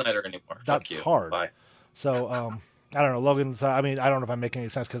Snyder anymore. That's hard. Bye. So, I don't know, Logan. So, I don't know if I'm making any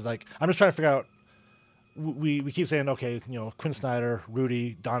sense because, I'm just trying to figure out. We keep saying, okay, Quinn Snyder,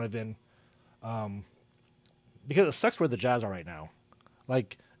 Rudy, Donovan, because it sucks where the Jazz are right now.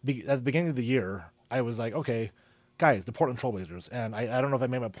 Like at the beginning of the year, I was like, okay, guys, the Portland Trailblazers, and I don't know if I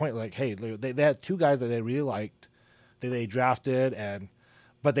made my point. Like, hey, they had 2 guys that they really liked, that they drafted,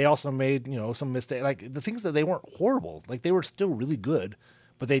 but they also made, some mistakes. Like the things that they weren't horrible. Like they were still really good,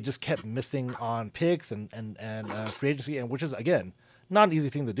 but they just kept missing on picks and free agency, and which is again not an easy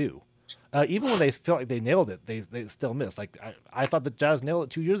thing to do. Even when they felt like they nailed it, they still missed. Like I thought the Jazz nailed it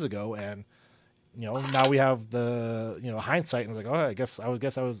 2 years ago, and now we have the hindsight, and I was like, oh, I guess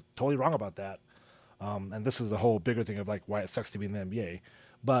I was totally wrong about that. And this is a whole bigger thing of like why it sucks to be in the NBA.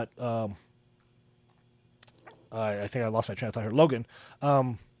 But I think I lost my train of thought here. Logan,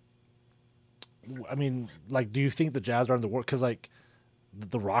 do you think the Jazz are in the work? Because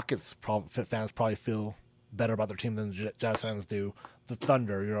the Rockets fans probably feel better about their team than the Jazz fans do. The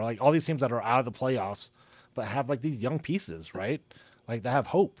Thunder, all these teams that are out of the playoffs, but have these young pieces, right? Like they have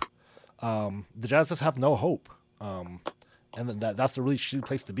hope. The Jazz just have no hope, and then that's a really shitty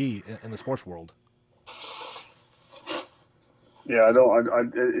place to be in the sports world. Yeah,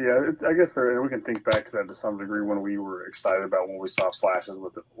 I guess we can think back to that to some degree when we were excited about when we saw flashes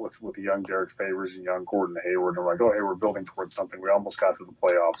with the young Derek Favors and young Gordon Hayward. And we're like, oh, hey, we're building towards something. We almost got to the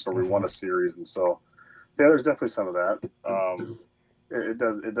playoffs, or we won a series, and so there's definitely some of that. It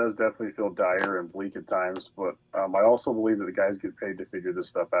does definitely feel dire and bleak at times, but I also believe that the guys get paid to figure this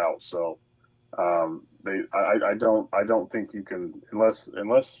stuff out. So I don't think you can unless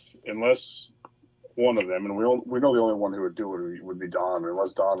one of them, and we know the only one who would do it would be Donovan.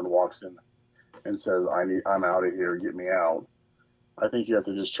 Unless Donovan walks in and says, I'm out of here, get me out. I think you have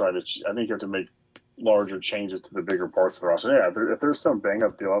to just I think you have to make larger changes to the bigger parts of the roster. Yeah, if there's some bang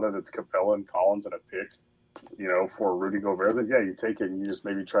up deal out there that's Capella and Collins and a pick, for Rudy Gobert, then you take it and you just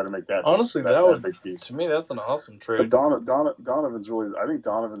maybe try to make that. Honestly, that would big piece. To me, that's an awesome trade. But Donovan's really, I think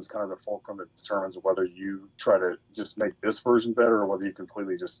Donovan's kind of the fulcrum that determines whether you try to just make this version better or whether you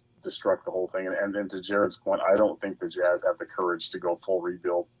completely just destruct the whole thing. And then to Jared's point, I don't think the Jazz have the courage to go full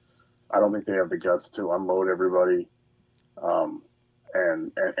rebuild. I don't think they have the guts to unload everybody,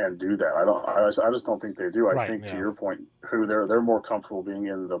 and do that. I just don't think they do. I think to your point, they're more comfortable being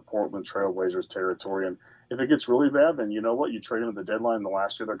in the Portland Trailblazers territory. And if it gets really bad, then you know what? You trade them at the deadline in the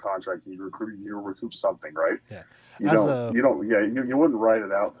last year of their contract, and you recoup something, right? Yeah. You wouldn't write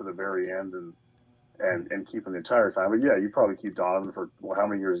it out to the very end and keep him the entire time. But you probably keep Donovan for how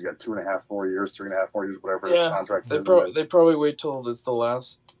many years? You got 2.5 more years, 3.5 more years, whatever his contract is. They probably wait till it's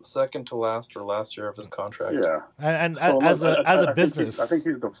the second to last or last year of his contract. Yeah. And so as a business, I think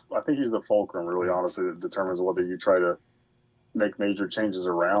he's the fulcrum, really, honestly, that determines whether you try to make major changes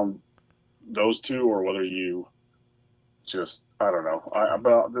around those two or whether you just, I don't know.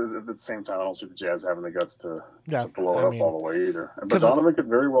 But at the same time, I don't see the Jazz having the guts to blow it up all the way either. But Donovan could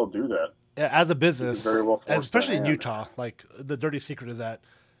very well do that. As a business, especially in Utah, like the dirty secret is that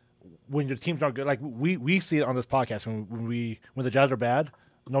when your teams aren't good, like we see it on this podcast when the Jazz are bad,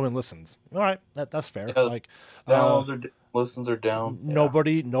 no one listens. All right, that's fair. Yeah, Like downloads are listens are down.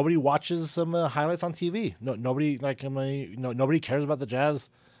 nobody watches some highlights on TV. Nobody nobody cares about the Jazz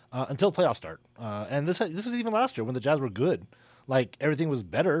until playoffs start. And this was even last year when the Jazz were good. Like everything was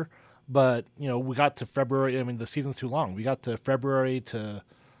better, but we got to February. I mean, the season's too long. We got to February to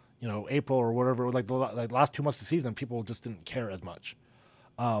April or whatever. Like the last 2 months of the season, people just didn't care as much.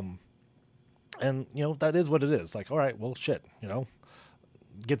 And that is what it is. Like, all right, well, shit,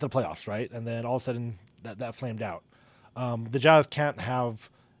 get to the playoffs, right? And then all of a sudden that flamed out. The Jazz can't have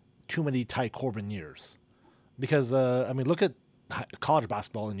too many Ty Corbin years because look at college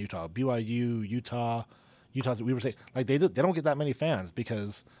basketball in Utah, BYU, Utah. We were saying like they don't get that many fans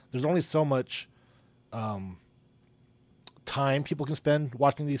because there's only so much time people can spend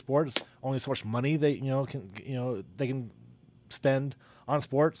watching these sports. Only so much money they can spend on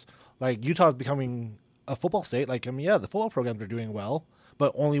sports. Like Utah's becoming a football state. Like the football programs are doing well,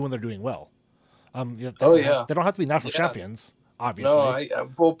 but only when they're doing well. They don't have to be national champions, obviously.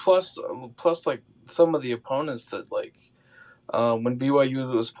 No, plus like some of the opponents that like when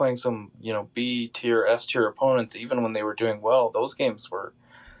BYU was playing some B tier, S tier opponents, even when they were doing well, those games were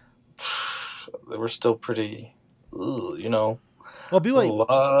still pretty, Well, BYU, a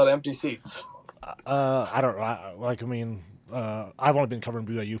lot of empty seats. I don't like. I mean, I've only been covering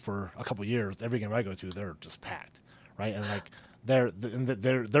BYU for a couple of years. Every game I go to, they're just packed, right? And like they're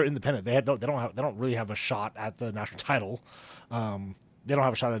independent. They don't really have a shot at the national title. They don't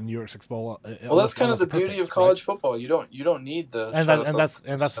have a shot at New York Six Bowl. Well, that's kind of the beauty of college football. You don't need the that's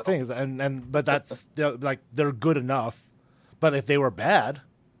the thing. But that's they're good enough. But if they were bad,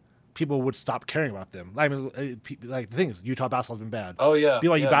 people would stop caring about them. I mean, like the thing is, Utah basketball's been bad. Oh yeah,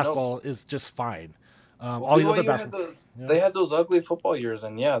 BYU basketball is just fine. All the other basketball, they had those ugly football years,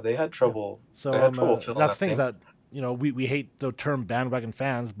 and they had trouble. So they had trouble filling that's that things that we hate the term bandwagon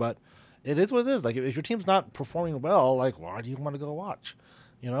fans, but it is what it is. Like if your team's not performing well, like why do you want to go watch?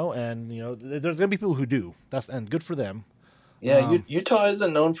 There's gonna be people who do. And good for them. Yeah, Utah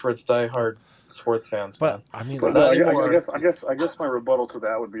isn't known for its diehard sports fans, but man. I mean, I guess my rebuttal to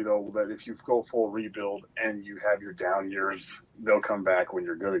that would be though that if you go full rebuild and you have your down years, they'll come back when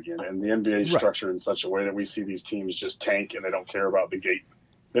you're good again. And the NBA is structured in such a way that we see these teams just tank and they don't care about the gate.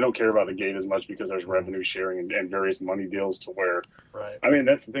 They don't care about the gate as much because there's revenue sharing and various money deals to where. Right. I mean,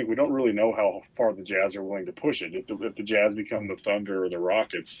 that's the thing. We don't really know how far the Jazz are willing to push it. If the Jazz become the Thunder or the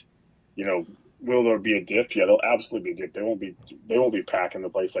Rockets, will there be a dip? Yeah, there'll absolutely be a dip. They won't be packing the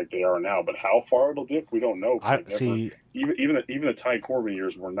place like they are now. But how far it'll dip, we don't know. See, even the Ty Corbin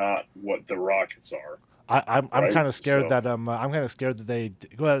years were not what the Rockets are. I'm kind of scared that I'm kind of scared that they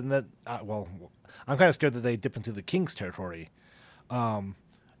go ahead and I'm kind of scared that they dip into the Kings territory.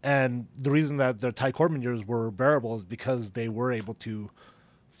 And the reason that their Ty Corbin years were bearable is because they were able to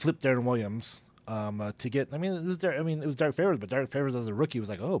flip Darren Williams to get. I mean, it was Derek Favors, but Derek Favors as a rookie was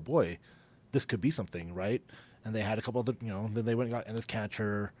like, oh boy, this could be something, right? And they had a couple other, then they went and got Ennis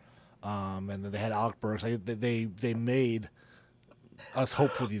Cantor, and then they had Alec Burks. They made us hope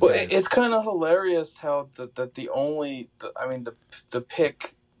for these guys. It's kind of hilarious how the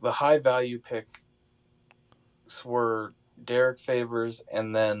high value picks were Derek Favors,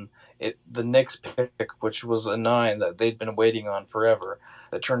 and then the Knicks pick, which was a 9 that they'd been waiting on forever,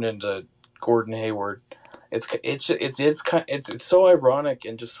 that turned into Gordon Hayward. It's so ironic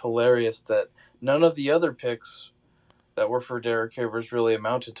and just hilarious that none of the other picks that were for Derek Favors really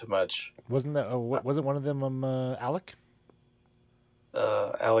amounted to much. Wasn't one of them Alec?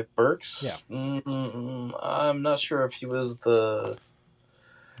 Alec Burks? Yeah. I'm not sure if he was the.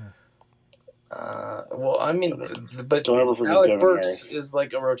 But Alec Burks is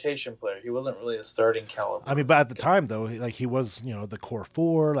like a rotation player. He wasn't really a starting caliber. I mean, but at the time though, he was the core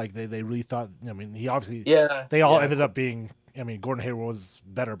 4. Like they really thought. I mean, he obviously They all ended up being. I mean, Gordon Hayward was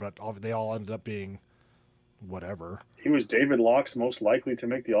better, but they all ended up being whatever. He was David Locke's most likely to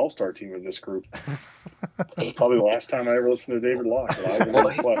make the All-Star team of this group. Probably the last time I ever listened to David Locke live in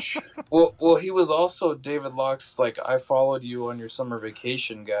the flesh. Well, he was also David Locke's I followed you on your summer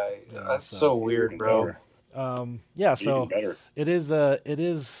vacation guy. Yeah, that's so weird, bro. So it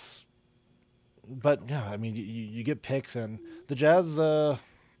is. But yeah, I mean, you get picks, and the Jazz. You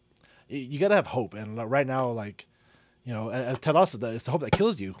got to have hope, and right now, as Ted also said, it's the hope that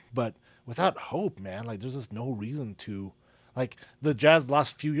kills you. But without hope, man, there's just no reason to. The Jazz the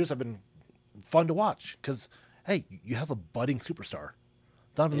last few years have been fun to watch because, hey, you have a budding superstar.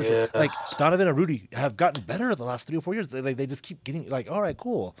 Donovan and Rudy have gotten better the last 3 or 4 years. They just keep getting all right,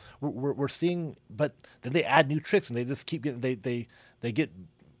 cool. We're seeing, but then they add new tricks and they just keep getting. They get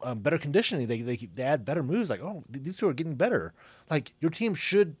better conditioning. They add better moves. Like, oh, these two are getting better. Like, your team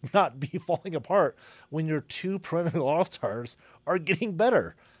should not be falling apart when your two perennial all-stars are getting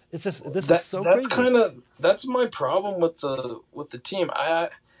better. It's just this is so that's crazy. that's my problem with the team. I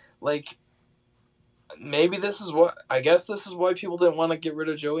like maybe this is why people didn't want to get rid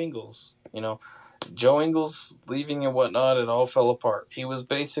of Joe Ingles. Joe Ingles leaving and whatnot, it all fell apart. He was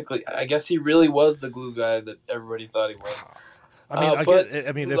basically, I guess he really was the glue guy that everybody thought he was.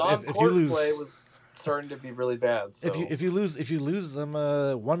 I mean, his on if you court lose, play was starting to be really bad. So if you lose them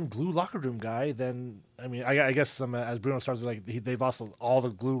one glue locker room guy, then I mean, I guess as Bruno starts with they lost all the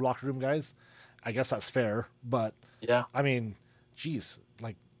glue locker room guys. I guess that's fair, but yeah, I mean, geez,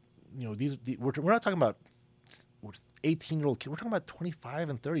 we're not talking about 18-year-old kids. We're talking about 25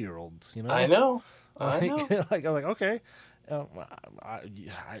 and 30-year-olds. I know. Like I'm like, okay, I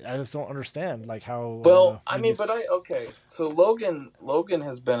just don't understand how. Well, okay. So Logan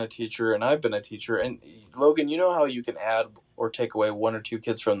has been a teacher, and I've been a teacher. And Logan, you know how you can add or take away one or two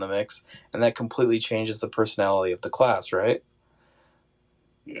kids from the mix, and that completely changes the personality of the class, right?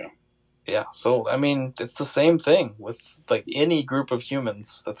 Yeah. Yeah. So I mean, it's the same thing with any group of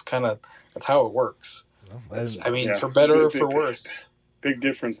humans. That's how it works. For better or for worse. Big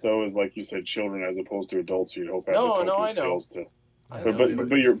difference though is, like you said, children as opposed to adults. You'd hope have the coping skills to.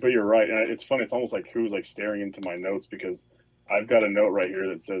 But you're right, and it's funny. It's almost like who's staring into my notes, because I've got a note right here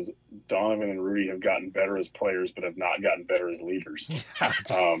that says Donovan and Rudy have gotten better as players, but have not gotten better as leaders.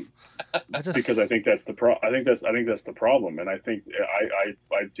 Because I think that's the I think that's the problem, and I think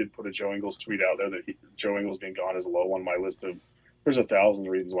I did put a Joe Ingles tweet out there that Joe Ingles being gone is low on my list of. There's 1,000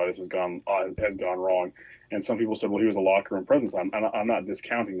 reasons why this has gone wrong. And some people said, well, he was a locker room presence. I'm not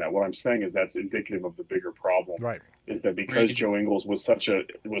discounting that. What I'm saying is that's indicative of the bigger problem. Right. Is that because Joe Ingles was such a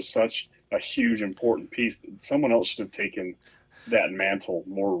huge important piece, someone else should have taken that mantle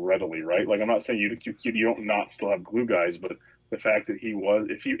more readily, right? Like, I'm not saying you don't not still have glue guys, but the fact that he was,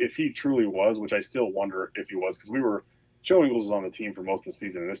 if he truly was, which I still wonder if he was, because Joe Ingles was on the team for most of the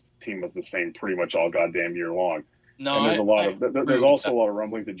season, and this team was the same pretty much all goddamn year long. No, and there's also a lot of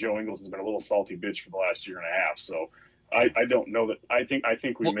rumblings that Joe Ingles has been a little salty bitch for the last year and a half. So I don't know that. I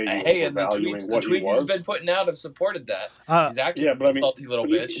think we may be overvaluing what he was. The tweets he's been putting out have supported that. He's acting a salty little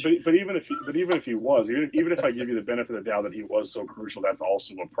bitch. But even if he was, even if I give you the benefit of the doubt that he was so crucial, that's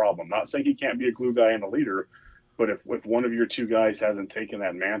also a problem. Not saying he can't be a glue guy and a leader, but if one of your two guys hasn't taken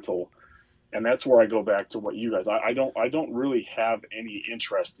that mantle, and that's where I go back to what you guys. I don't really have any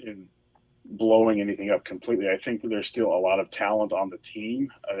interest in blowing anything up completely. I think that there's still a lot of talent on the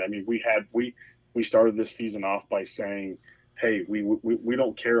team. I mean, we started this season off by saying, hey, we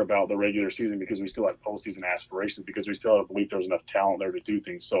don't care about the regular season because we still have postseason aspirations, because we still have belief there's enough talent there to do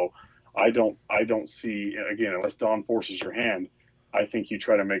things. So I don't see, again, unless Don forces your hand, I think you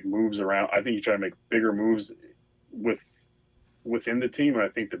try to make moves around. I think you try to make bigger moves within the team. And I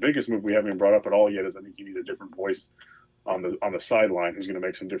think the biggest move we haven't brought up at all yet is I think you need a different voice on the sideline who's going to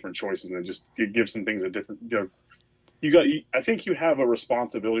make some different choices and just give some things a different. I think you have a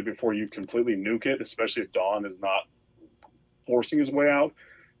responsibility before you completely nuke it, especially if Don is not forcing his way out,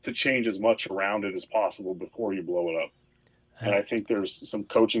 to change as much around it as possible before you blow it up. And I think there's some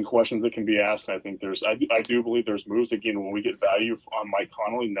coaching questions that can be asked. I think I do believe there's moves. Again, when we get value on Mike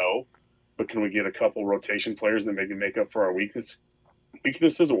Connolly, no, but can we get a couple rotation players that maybe make up for our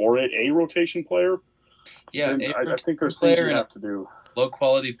weaknesses, or a rotation player? Yeah, I think there's things you have to do. Low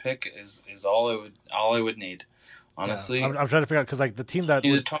quality pick is all I would need. Honestly, yeah. I'm trying to figure out, because the team that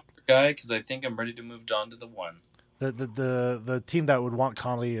need a top guy, because I think I'm ready to move Don to the one. The team that would want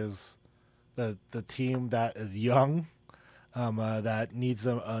Connolly is the team that is young, that needs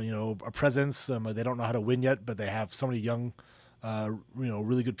a presence. They don't know how to win yet, but they have so many young,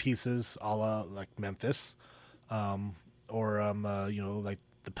 really good pieces, a la like Memphis, or like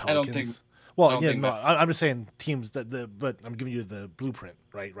the Pelicans. I don't think. Well, I'm just saying teams but I'm giving you the blueprint,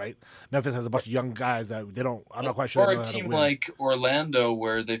 right? Memphis has a bunch of young guys that they don't. I'm not quite sure. Or a team like Orlando,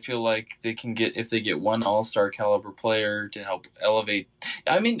 where they feel like they can get, if they get one All-Star caliber player to help elevate.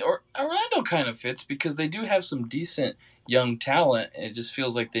 I mean, Orlando kind of fits because they do have some decent young talent. And it just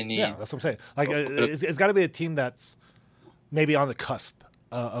feels like they need. Yeah, that's what I'm saying. Like it's got to be a team that's maybe on the cusp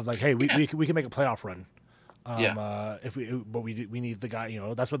of like, hey, we can make a playoff run. But we need the guy.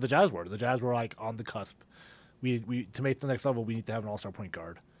 That's what the Jazz were. The Jazz were like on the cusp. We to make the next level, we need to have an all-star point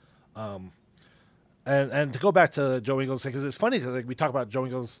guard. And to go back to Joe Ingles, because it's funny because we talk about Joe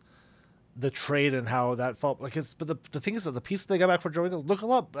Ingles, the trade and how that felt. But the thing is that the piece they got back for Joe Ingles, look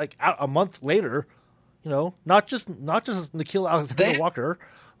him up like a month later. Not just Nickeil Alexander-Walker.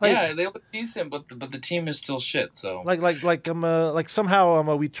 Like, yeah, they look decent, but the team is still shit. So like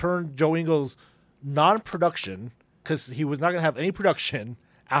somehow we turned Joe Ingles non-production because he was not going to have any production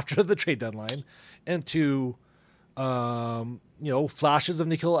after the trade deadline into flashes of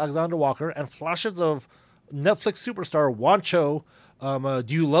Nikhil Alexander Walker and flashes of Netflix superstar Wancho.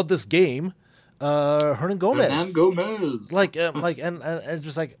 Do you love this game? Hernan Gomez. And just like I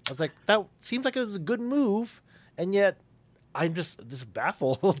was like, that seems like it was a good move, and yet I'm just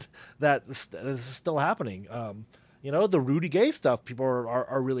baffled that this is still happening. The Rudy Gay stuff people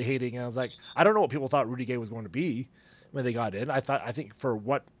are really hating, and I was like, I don't know what people thought Rudy Gay was going to be when they got in. I think for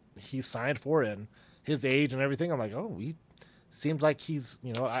what he signed for and his age and everything, I'm like, oh, he seems like he's,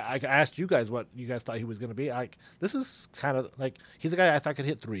 I asked you guys what you guys thought he was going to be. Like, this is kind of like, he's a guy I thought could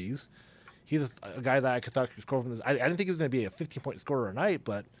hit threes. He's a guy that I thought could score from this. I didn't think he was going to be a 15-point scorer a night,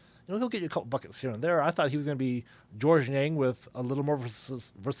 but he'll get you a couple buckets here and there. I thought he was going to be George Niang with a little more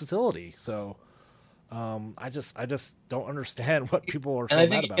versatility. So I just don't understand what people are so mad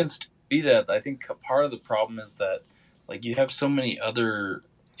about. And I think it can still be that. I think part of the problem is that, like, you have so many other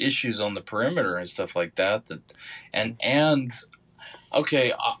issues on the perimeter and stuff like that.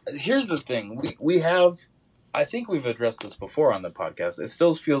 Okay, here's the thing. We have, I think we've addressed this before on the podcast. It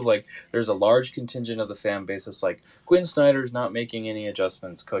still feels like there's a large contingent of the fan base that's like, Quinn Snyder's not making any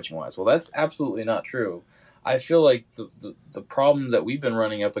adjustments coaching-wise. Well, that's absolutely not true. I feel like the problem that we've been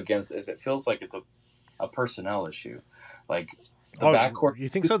running up against is it feels like it's a personnel issue. Like, the backcourt. You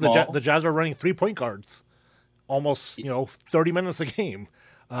think so? The Jazz are running 3-point guards almost, 30 minutes a game.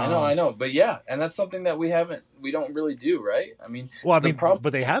 I know, but yeah, and that's something that we don't really do, right? I mean, but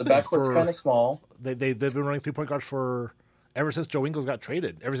they have the backcourt's kind of small. They've been running 3-point guards ever since Joe Ingles got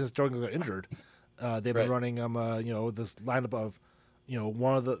traded, ever since Joe Ingles got injured. They've been running this lineup of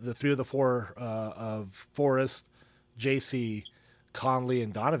one of the 3 of the 4 of Forrest, JC, Conley,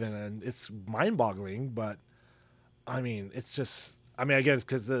 and Donovan, and it's mind-boggling. But I mean, it's just, again,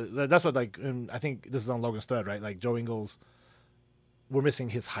 because that's what, like, and I think this is on Logan's thread, right? Like, Joe Ingles, we're missing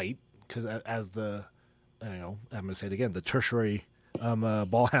his height because as the, I'm going to say it again, the tertiary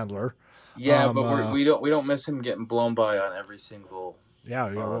ball handler. Yeah, but we don't miss him getting blown by on every single.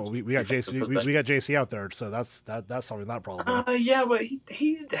 Yeah, well, we got JC, we got JC out there, so that's something not a problem. Yeah, but he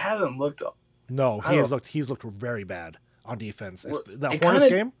hasn't looked. No, he's looked very bad on defense. That Hornets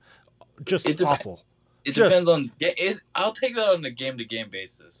game, just awful. It depends on. I'll take that on a game-to-game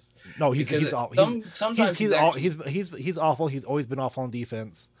basis. No, he's awful. He's always been awful on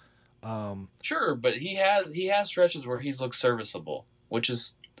defense. Sure, but he has stretches where he's looked serviceable, which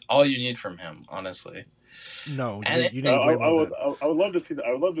is all you need from him, honestly. No, you need. I would love to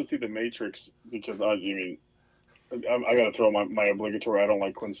see the Matrix, because I got to throw my obligatory I don't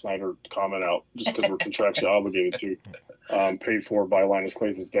like Quinn Snyder comment out just because we're contractually obligated to, paid for by Linus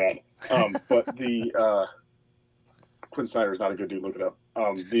Clay's dad. But the Quinn Snyder is not a good dude. Look it up.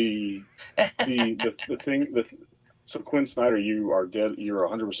 So Quinn Snyder, you're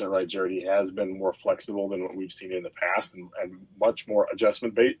 100% right, Jared. He has been more flexible than what we've seen in the past, and much more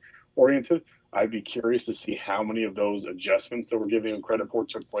adjustment bait oriented. I'd be curious to see how many of those adjustments that we're giving him credit for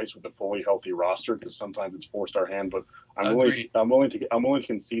took place with a fully healthy roster, because sometimes it's forced our hand. But I'm willing to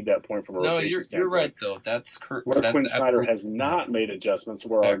concede that point from a rotation standpoint. You're right, though. That's correct. Where Quinn Snyder has not made adjustments,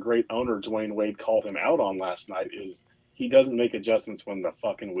 where our great owner Dwayne Wade called him out on last night, is he doesn't make adjustments when the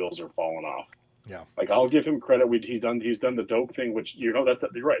fucking wheels are falling off. Yeah, like, I'll give him credit. He's done the Doak thing, which you're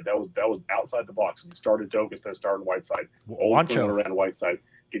right. That was outside the box. He started Doak instead of starting Whiteside. Wancho ran Whiteside.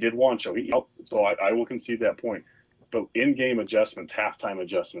 He did Wancho. So I will concede that point. But in-game adjustments, halftime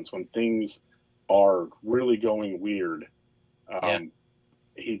adjustments, when things are really going weird,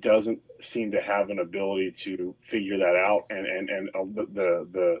 he doesn't seem to have an ability to figure that out. And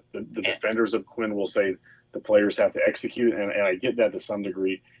the defenders of Quinn will say the players have to execute, and I get that to some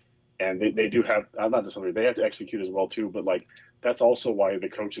degree. And they do have, not to some degree, they have to execute as well too. But, like, that's also why the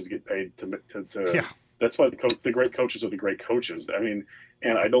coaches get paid to That's why the great coaches are the great coaches. I mean,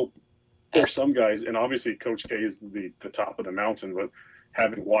 and there's some guys, and obviously Coach K is the top of the mountain, but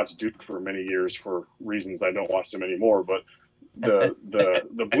having watched Duke for many years for reasons I don't watch them anymore, but the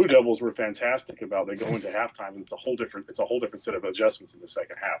Blue Devils were fantastic about, they go into halftime and it's a whole different set of adjustments in the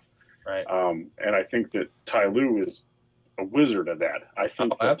second half. Right. And I think that Ty Lue is a wizard at that. I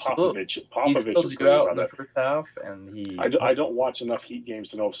think that absolutely. Popovich He is fills you great out about in the that. first half, and he. I don't watch enough Heat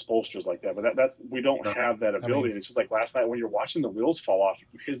games to know if Spoelstra's like that, but we don't have that ability. And it's just like last night when you're watching the wheels fall off,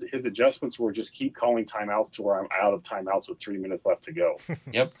 his adjustments were just keep calling timeouts to where I'm out of timeouts with 3 minutes left to go.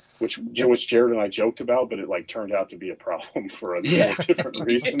 Yep. Which Jared and I joked about, but it like turned out to be a problem for a different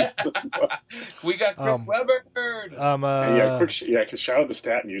reasons. We got Chris Webber. Because shout out to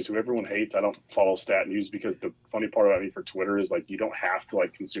Stat News, who everyone hates. I don't follow Stat News because the funny part about me for Twitter is like you don't have to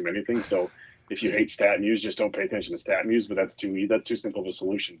like consume anything. So if you hate Stat News, just don't pay attention to Stat News. But that's too simple of a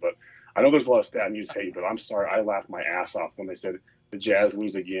solution. But I know there's a lot of Stat News hate, but I'm sorry, I laughed my ass off when they said the Jazz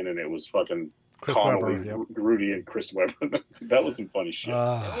lose again, and it was fucking Chris Connolly, Webber, Rudy, and Chris Webber. That was some funny shit.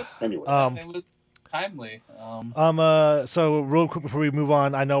 Anyway, it was timely. So real quick before we move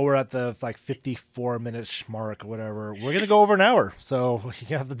on, I know we're at the like 54 minutes mark or whatever. We're gonna go over an hour, so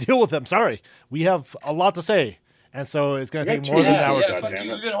you have to deal with them. Sorry, we have a lot to say, and so it's gonna take more than an hour. Yeah, fuck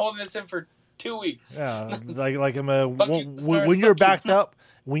you. We've been holding this in for 2 weeks. Yeah, like when you're backed up.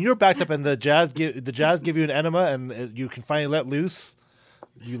 When you're backed up and the Jazz give you an enema and you can finally let loose,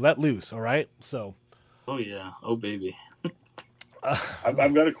 you let loose. All right. So. Oh yeah. Oh baby.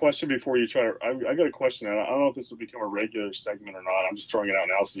 I've got a question before you try to. I got a question. I don't know if this will become a regular segment or not. I'm just throwing it out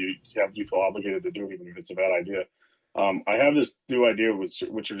now, so you feel obligated to do it, even if it's a bad idea. I have this new idea,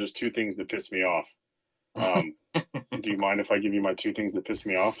 which are just two things that piss me off. Do you mind if I give you my two things that piss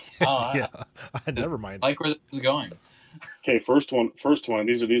me off? Yeah, I never mind. I like where this is going. Okay, first one.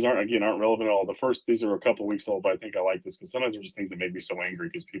 These aren't relevant at all. These are a couple weeks old, but I think I like this because sometimes they're just things that make me so angry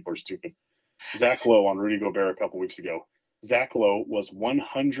because people are stupid. Zach Lowe on Rudy Gobert a couple weeks ago. Zach Lowe was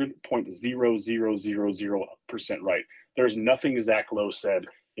 100.0000% right. There's nothing Zach Lowe said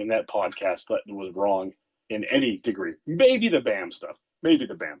in that podcast that was wrong in any degree. Maybe the BAM stuff. Wait,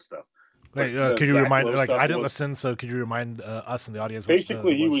 could you remind? Like, I didn't listen, so could you remind us in the audience?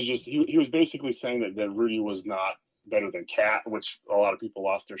 Basically, he was basically saying that Rudy was not better than Cat, which a lot of people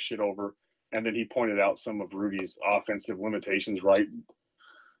lost their shit over. And then he pointed out some of Rudy's offensive limitations, right?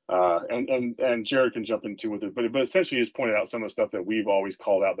 And Jared can jump into with it, but essentially he just pointed out some of the stuff that we've always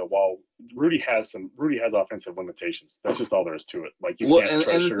called out, that while Rudy has offensive limitations. That's just all there is to it. Like you can't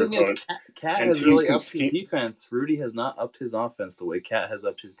try to sugarcoat it. Cat has really upped his defense. Rudy has not upped his offense the way Cat has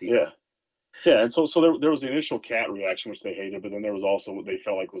upped his defense. Yeah, and so there was the initial Cat reaction, which they hated, but then there was also what they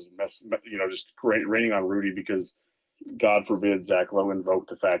felt like was just raining on Rudy because, God forbid, Zach Lowe invoked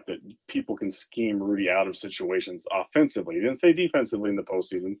the fact that people can scheme Rudy out of situations offensively. He didn't say defensively in the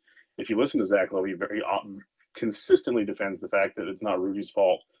postseason. If you listen to Zach Lowe, he very consistently defends the fact that it's not Rudy's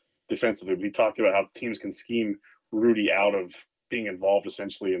fault defensively. But he talked about how teams can scheme Rudy out of being involved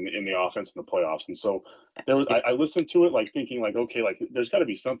essentially in the offense in the playoffs. And so I listened to it like thinking like, okay, like there's got to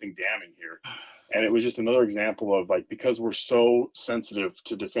be something damning here. And it was just another example of like, because we're so sensitive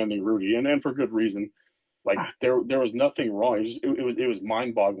to defending Rudy, and for good reason. Like there was nothing wrong. It was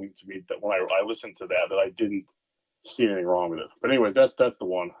mind boggling to me that when I listened to that I didn't see anything wrong with it. But anyways, that's the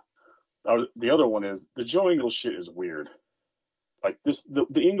one. The other one is the Joe Ingles shit is weird. Like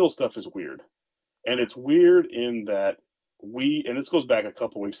the Ingles stuff is weird, and it's weird in that and this goes back a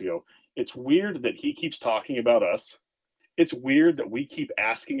couple weeks ago. It's weird that he keeps talking about us. It's weird that we keep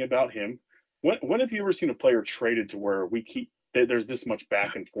asking about him. When have you ever seen a player traded to where there's this much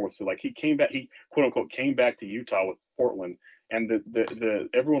back and forth? So like he quote unquote came back to Utah with Portland, and the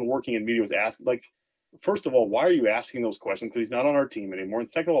everyone working in media was asking, like, first of all, why are you asking those questions? Because he's not on our team anymore. And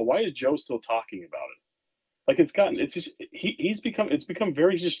second of all, why is Joe still talking about it? Like it's become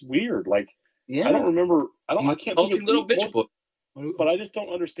very just weird. Like I don't remember. I can't think of little bitch boy. But I just don't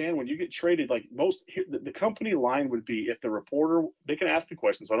understand when you get traded. Like the company line would be if the reporter, they can ask the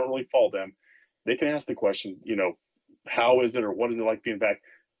question. So I don't really fault them. They can ask the question, how is it or what is it like being back?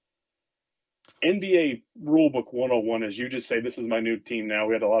 NBA rulebook 101 is you just say, this is my new team now.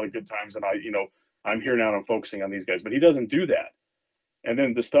 We had a lot of good times and I'm here now and I'm focusing on these guys. But he doesn't do that. And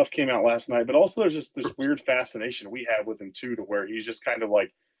then the stuff came out last night. But also there's just this weird fascination we have with him too, to where he's just kind of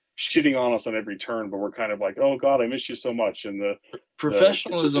like shitting on us on every turn. But we're kind of like, oh God, I miss you so much. And the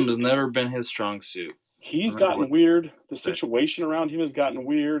professionalism has never been his strong suit. He's gotten weird. The situation around him has gotten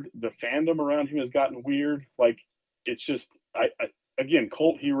weird. The fandom around him has gotten weird. Like, it's just, again,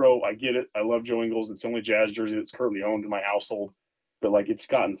 cult hero. I get it. I love Joe Ingles. It's the only Jazz jersey that's currently owned in my household. But, like, it's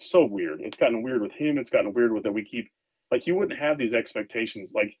gotten so weird. It's gotten weird with him. It's gotten weird with that we keep, like, you wouldn't have these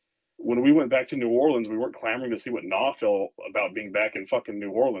expectations. Like, when we went back to New Orleans, we weren't clamoring to see what Nah felt about being back in fucking New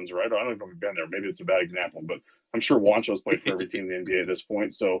Orleans, right? I don't know if we've been there. Maybe it's a bad example, but I'm sure Wancho's played for every team in the NBA at this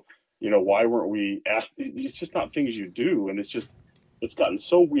point. So, why weren't we asked? It's just not things you do. And it's gotten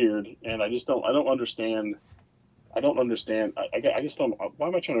so weird. And I don't understand I don't understand. I just don't. Why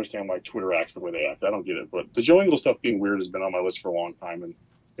am I trying to understand why Twitter acts the way they act? I don't get it. But the Joe Ingles stuff being weird has been on my list for a long time, and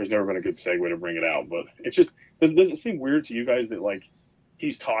there's never been a good segue to bring it out. But it's just does it seem weird to you guys that like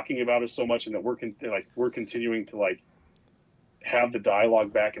he's talking about it so much, and that we're continuing to like have the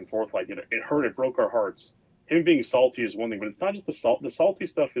dialogue back and forth? Like it hurt, it broke our hearts. Him being salty is one thing, but it's not just the salt. The salty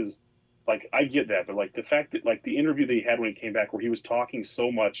stuff is like I get that, but like the fact that like the interview that he had when he came back, where he was talking so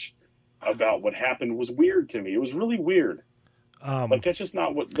much about what happened, was weird to me. It was really weird. Like that's just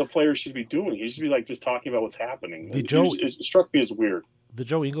not what the players should be doing. He should be like just talking about what's happening. It struck me as weird. The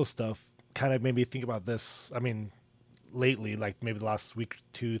Joe Ingles stuff kind of made me think about this. I mean, lately, like maybe the last week,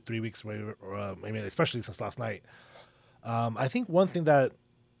 2-3 weeks, or I mean, especially since last night. I think one thing that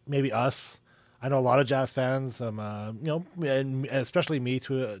maybe us, I know a lot of Jazz fans, you know, and especially me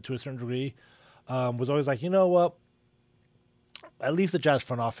to a certain degree, was always like, you know what? At least the Jazz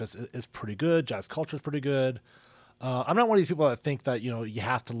front office is pretty good. Jazz culture is pretty good. I'm not one of these people that think that, you know, you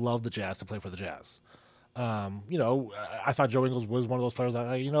have to love the Jazz to play for the Jazz. You know, I thought Joe Ingles was one of those players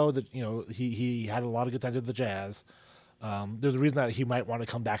that, you know, that, you know, he had a lot of good times with the Jazz. There's a reason that he might want to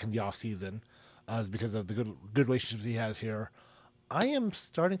come back in the off season, is because of the good relationships he has here. I am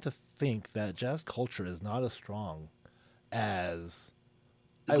starting to think that Jazz culture is not as strong as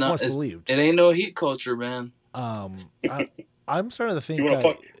I once believed. It ain't no Heat culture, man. I'm starting to think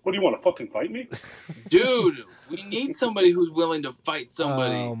what do you want to fucking fight me, dude? We need somebody who's willing to fight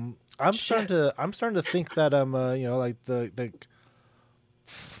somebody. I'm starting to think that you know, like the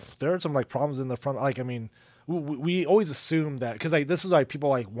there are some like problems in the front. Like, I mean, we always assume that because like this is like people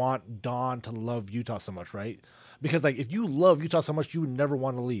like want Don to love Utah so much, right? Because like if you love Utah so much, you would never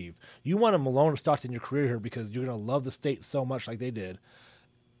want to leave. You want a Malone Stockton in your career here because you're gonna love the state so much, like they did.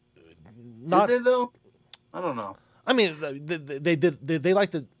 Did they though? I don't know. I mean, they did. They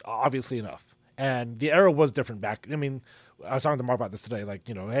liked it obviously enough, and the era was different back. I mean, I was talking to Mark about this today. Like,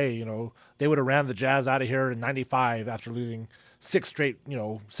 you know, hey, you know, they would have ran the Jazz out of here in '95 after losing 6 straight, you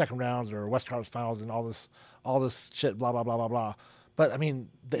know, second rounds or West Conference finals and all this shit, blah blah blah blah blah. But I mean,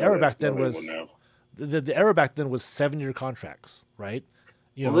 the era back then was the era back then was 7-year contracts, right?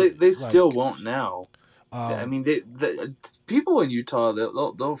 You know, they still won't now. I mean, the people in Utah,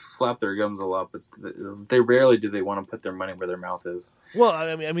 they'll flap their gums a lot, but they rarely do they want to put their money where their mouth is. Well,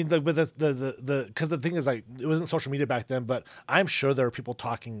 I mean, but the because the thing is, like, it wasn't social media back then, but I'm sure there are people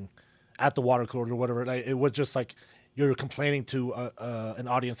talking at the water cooler or whatever. Like, it was just like you're complaining to an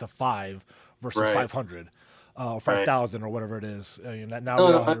audience of 5 versus 500. 5,000 or whatever it is. Now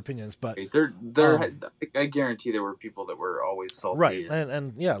we all have opinions, but I guarantee there were people that were always salty, right?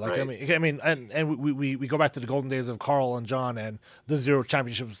 And yeah, like I mean, and we go back to the golden days of Carl and John and the 0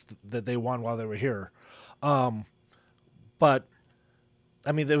 championships that they won while they were here. But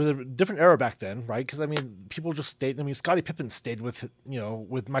I mean, there was a different era back then, right? Because I mean, people just stayed. I mean, Scottie Pippen stayed with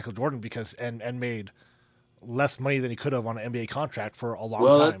Michael Jordan because and made less money than he could have on an NBA contract for a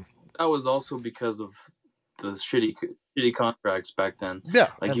long time. That was also because of the shitty contracts back then. Yeah,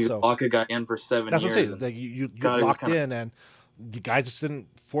 like you lock a guy in for 7 years. That's what I'm saying. Like you locked in, and the guys just didn't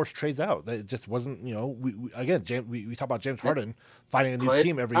force trades out. It just wasn't. You know, we talk about James Harden finding a new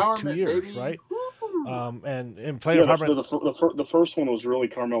team every 2 years, baby. Right? And playing the first one was really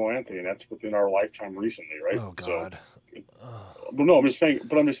Carmelo Anthony, and that's within our lifetime recently, right? Oh God. But no, I'm just saying.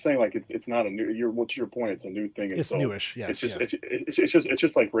 Like it's not a new. To your point, it's a new thing. And it's newish. Yeah. It's just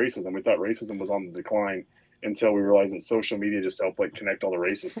like racism. We thought racism was on the decline until we realized that social media just helped like connect all the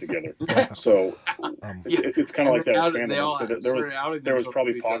races together. So it's kind of like that. So there was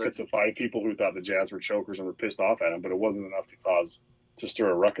probably pockets of 5 people who thought the Jazz were chokers and were pissed off at them, but it wasn't enough to stir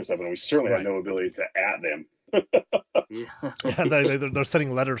a ruckus up, and we certainly had no ability to at them. They're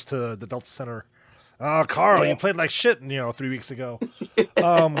sending letters to the Delta Center. Oh, Carl, you played like shit, 3 weeks ago.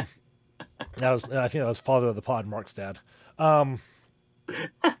 I think that was father of the pod, Mark's dad.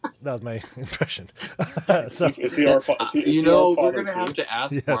 That was my impression. So, we're gonna have to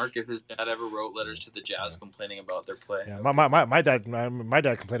ask Mark if his dad ever wrote letters to the Jazz complaining about their play. Yeah, my dad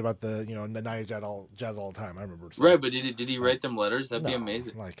complained about the the 90s Jazz all the time. I remember. Right, but did he write them letters? That'd be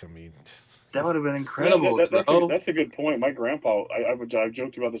amazing. Like, I mean, that would have been incredible. That's a good point. My grandpa, I've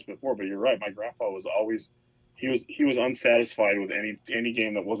joked about this before, but you're right. My grandpa was always he was unsatisfied with any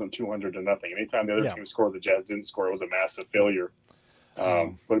game that wasn't 200-0. Anytime the other team scored, the Jazz didn't score. It was a massive failure.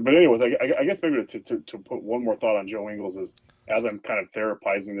 But anyways, I guess maybe to put one more thought on Joe Ingles is, as I'm kind of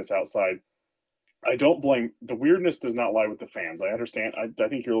therapizing this outside, I don't blame the weirdness. Does not lie with the fans. I understand. I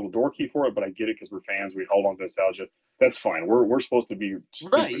think you're a little dorky for it, but I get it because we're fans. We hold on to nostalgia. That's fine. We're supposed to be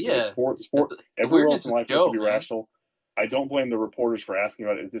right. Yeah. Sport. Everywhere else in life has to be rational. I don't blame the reporters for asking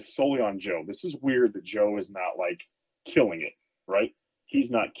about it. This is solely on Joe. This is weird that Joe is not like killing it, right? He's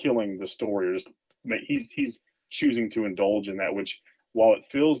not killing the story, or just he's choosing to indulge in that. Which, while it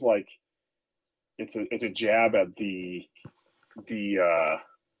feels like it's a jab at the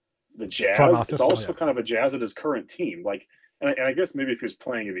Jazz, Front office, it's also kind of a jazz at his current team. Like, and I guess maybe if he was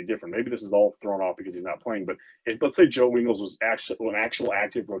playing, it'd be different. Maybe this is all thrown off because he's not playing. But let's say Joe Ingles was actually an actual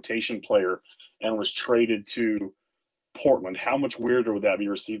active rotation player and was traded to Portland, how much weirder would that be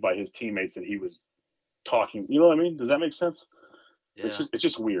received by his teammates that he was talking? You know what I mean? Does that make sense? Yeah. It's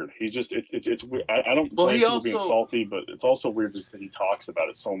just weird. He's just it's weird. I don't blame people being salty, but it's also weird just that he talks about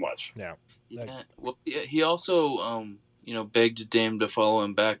it so much. Yeah. Yeah. Well, yeah, he also begged Dame to follow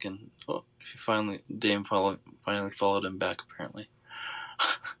him back, and Dame finally followed him back apparently.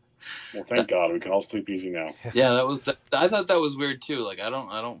 Well, thank God we can all sleep easy now. Yeah, I thought that was weird too. Like I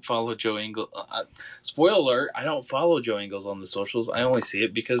don't follow Joe Ingles. Spoiler alert: I don't follow Joe Ingles on the socials. I only see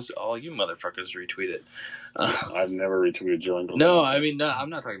it because all you motherfuckers retweet it. I've never retweeted Joe Ingles. No, I mean, no, I'm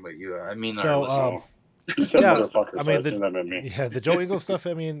not talking about you. I mean, so you said yeah, motherfuckers. I mean, so that meant me. Yeah, the Joe Ingles stuff.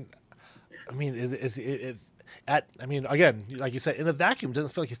 I mean, is it at? I mean, again, like you said, in a vacuum, it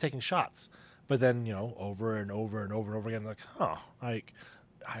doesn't feel like he's taking shots. But then over and over and over and over again, like,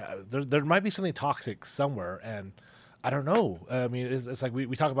 there might be something toxic somewhere, and I don't know. I mean, it's like we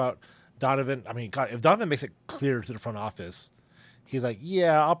talk about Donovan. I mean, God, if Donovan makes it clear to the front office, he's like,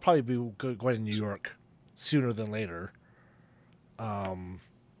 yeah, I'll probably be going to New York sooner than later.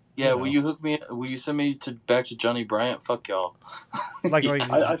 Yeah, will you hook me? Will you send me back to Johnny Bryant? Fuck y'all. I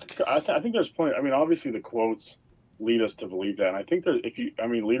think there's plenty. I mean, obviously the quotes lead us to believe that, and I think that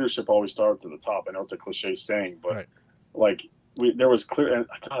leadership always starts at the top. I know it's a cliche saying, but right. Like there was clear. And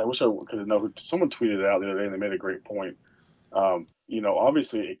God, I wish I could have known. Someone tweeted it out the other day, and they made a great point.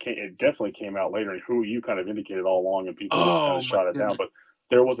 Obviously it definitely came out later, and who you kind of indicated all along, and people just kind of shot it down. But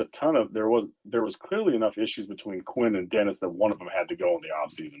there was there was clearly enough issues between Quinn and Dennis that one of them had to go in the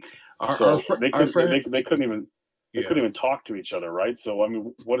off season. They couldn't even talk to each other, right? So I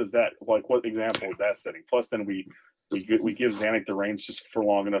mean, what is that like? What example is that setting? Plus, then we give Zanuck the reins just for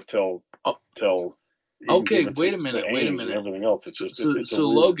long enough till. Okay, wait a minute. Everything else, it's just so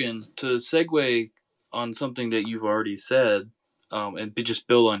Logan, to segue on something that you've already said, and just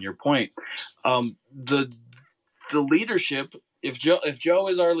build on your point. The leadership. If Joe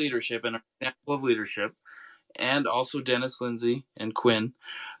is our leadership and an example of leadership, and also Dennis, Lindsay, and Quinn,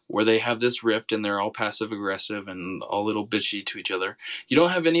 where they have this rift and they're all passive aggressive and all little bitchy to each other. You don't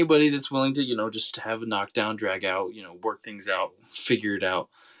have anybody that's willing to, just have a knockdown, drag out, work things out, figure it out,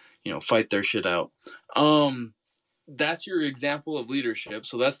 fight their shit out. That's your example of leadership.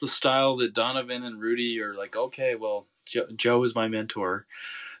 So that's the style that Donovan and Rudy are like, okay, well, Joe is my mentor.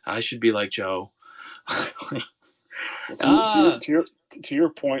 I should be like Joe. To your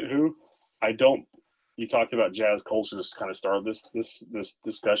point, you talked about Jazz culture to kind of start this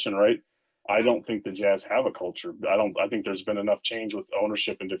discussion, right? I don't think the Jazz have a culture. I think there's been enough change with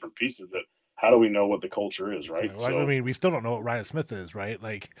ownership and different pieces that how do we know what the culture is, right? Well, I mean, we still don't know what Ryan Smith is, right?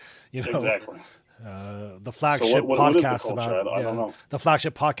 Like, exactly. The flagship podcast about I don't know. The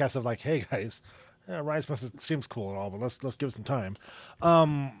flagship podcast of like, hey guys, Ryan Smith seems cool and all, but let's give it some time.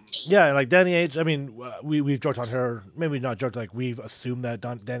 Like Danny Ainge. I mean, we've joked on her, maybe not joked, like we've assumed that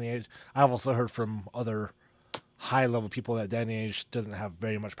Danny Ainge. I've also heard from other high level people that Danny Ainge doesn't have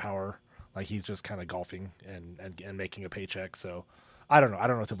very much power. Like he's just kind of golfing and making a paycheck. So I don't know. I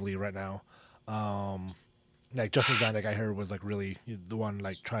don't know what to believe right now. Like Justin Zanuck, I heard was like really the one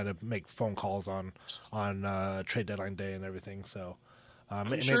like trying to make phone calls on trade deadline day and everything. So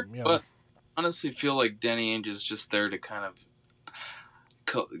but honestly feel like Danny Ainge is just there to kind of.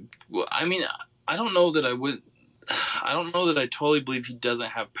 I mean, I don't know that I totally believe he doesn't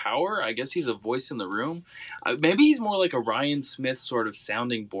have power. I guess he's a voice in the room. Maybe he's more like a Ryan Smith sort of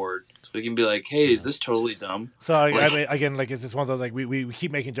sounding board. So we can be like, hey, is this totally dumb? So, I mean, again, like, it's just one of those, like, we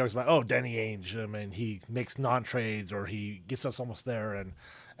keep making jokes about, Danny Ainge. I mean, he makes non-trades or he gets us almost there. And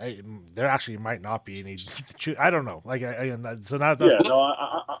there actually might not be any. I don't know. Like, so now that's. Yeah, no,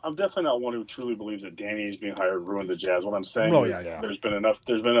 I'm definitely not one who truly believes that Danny Ainge being hired ruined the Jazz. What I'm saying is there's been enough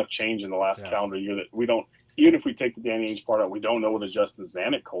change in the last calendar year that we don't. Even if we take the Danny Ainge part out, we don't know what a Justin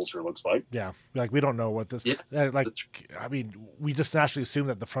Zanuck culture looks like. Yeah, like we don't know what this. Yeah. I mean, we just naturally assume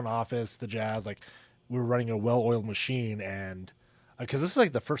that the front office, the Jazz, like we're running a well-oiled machine, and because this is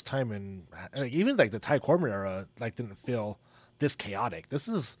like the first time in even like the Ty Corbin era, like didn't feel this chaotic. This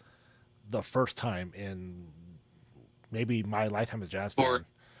is the first time in maybe my lifetime as Jazz fan.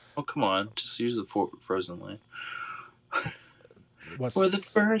 Oh come on, just use the frozen line. What's For the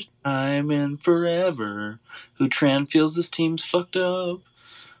first time in forever, Hutran feels this team's fucked up.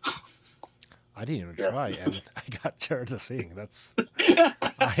 I didn't even Yeah. try, and I got Jared to sing. That's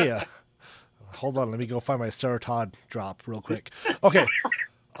hold on, let me go find my Sarah Todd drop real quick. Okay.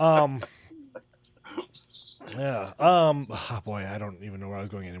 Yeah. Oh boy, I don't even know where I was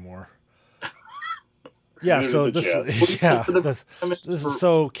going anymore. Yeah, Neither so did the this Jazz. yeah, For the first time in this is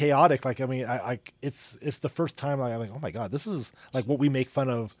so chaotic. Like, I mean, it's the first time I'm like, oh my god, this is like what we make fun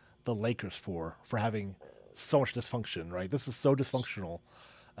of the Lakers for having so much dysfunction, right? This is so dysfunctional.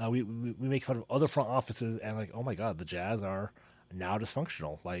 We make fun of other front offices, and like, oh my god, the Jazz are now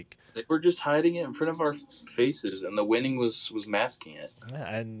dysfunctional. Like, They were just hiding it in front of our faces, and the winning was masking it.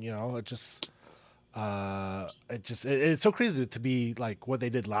 yeah, and it's so crazy to be like what they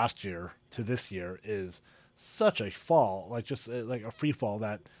did last year to this year is such a fall, like just like a free fall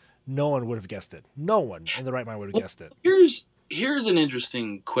that no one would have guessed it. No one in the right mind would have guessed it. Here's an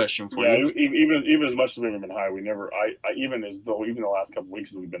interesting question for Yeah, you. even as much as we've been high, we never. I even the last couple of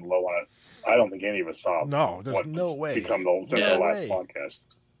weeks as we've been low on it, I don't think any of us saw. No, there's what no it's way. become since No the last way. podcast.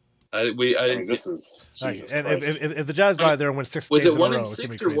 I I didn't mean, see. this is Like, Jesus and Christ. if the Jazz go out there and win 6 Was games it in a 1 row, in it's gonna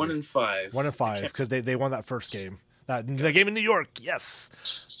be 6 or crazy. 1 in 5? 1 in 5 because they won that first game. That the game in New York, yes.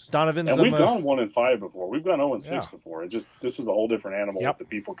 Donovan's And we've gone 1 in 5 before. We've gone 0 and 6 Yeah. before. This is a whole different animal Yep. with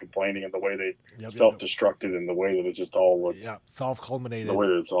the people complaining and the way they Yep. self-destructed and the way that it just all looked. Yeah, self-culminated. The way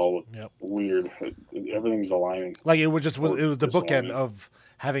that it's all Yep. weird. Everything's aligning. Like it was the Just bookend lying. of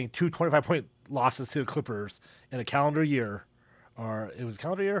having 2 25-point losses to the Clippers in a calendar year, or it was a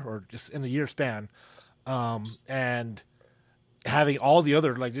calendar year, or just in a year span, and having all the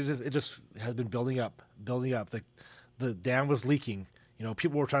other like it just has been building up. The dam was leaking. You know,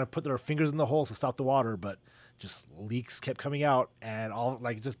 people were trying to put their fingers in the holes to stop the water, but just leaks kept coming out, and all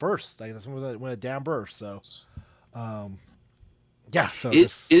like it just burst. Like that's when a dam bursts. So, yeah. So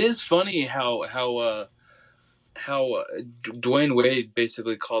It is funny how Dwayne Wade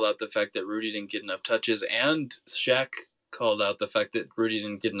basically called out the fact that Rudy didn't get enough touches, and Shaq called out the fact that Rudy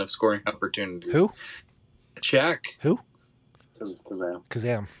didn't get enough scoring opportunities. Who? Shaq. Who? Kazam.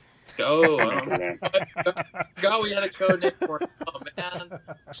 Kazam. Oh, I forgot we had a code name for it. Oh man!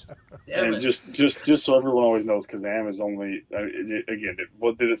 Damn And it. just so everyone always knows, Kazam is only did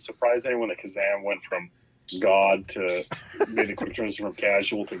it surprise anyone that Kazam went from God to made a quick transition from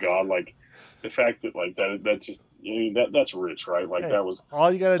casual to God? Like the fact that like that just that's rich, right? Like Hey, that was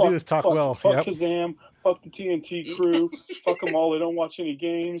all you gotta do is talk well. Fuck Yep. Kazam, fuck the TNT crew, fuck them all. They don't watch any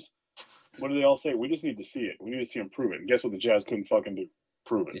games. What do they all say? We just need to see it. We need to see him prove it. And guess what? The Jazz couldn't fucking do.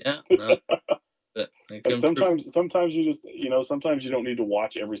 Prove it. Yeah. No. Like sometimes you just sometimes you don't need to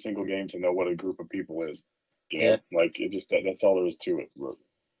watch every single game to know what a group of people is. Yeah. Like it just that's all there is to it.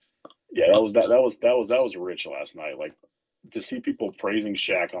 Yeah, that was rich last night. Like to see people praising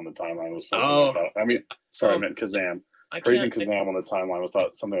Shaq on the timeline was something. Oh. I mean, sorry, I meant Kazam. Praising Kazam on the timeline was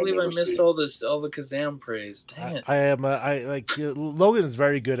something I I'd believe I never missed see. all the Kazam praise. Dang it. Logan is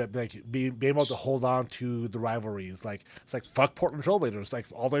very good at like being able to hold on to the rivalries. Like it's like fuck Portland Trailblazers, like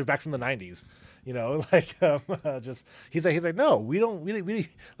all the way back from the '90s. You know, like just he's like no, we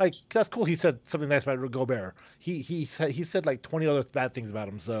like that's cool. He said something nice about Gobert. He said like 20 other bad things about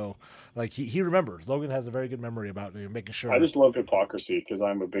him. So like he remembers. Logan has a very good memory about making sure. I just love hypocrisy because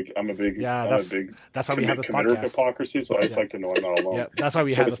I'm a big yeah. That's why we have this committer of podcast. hypocrisy. So I just like to know I'm not alone. Yeah, that's why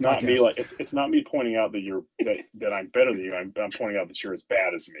we So have it's this not podcast. me like it's not me pointing out that that I'm better than you. I'm pointing out that you're as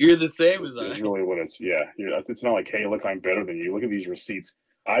bad as me. You're the same It's as I. really what it's. Yeah, it's not like, hey, look, I'm better than you. Look at these receipts.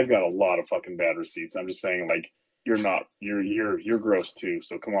 I've got a lot of fucking bad receipts. I'm just saying, like, you're not. You're gross too.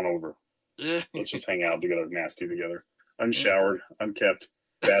 So come on over. Let's just hang out together, nasty together, unshowered, unkept,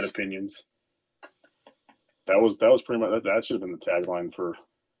 bad opinions. That was pretty much that should have been the tagline for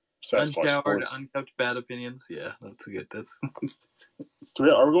Unshowered, Sports. unkept bad opinions. Yeah, that's good. That's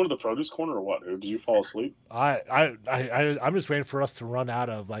Are we going to the produce corner or what? Did you fall asleep? I'm just waiting for us to run out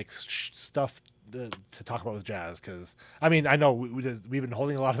of like stuff to talk about with Jazz, because I mean I know we've been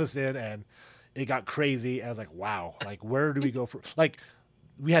holding a lot of this in and it got crazy and I was like, wow, like where do we go for like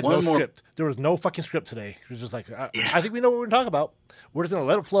we had no script. There was no fucking script today. It was just like I think we know what we're gonna talk about. We're just gonna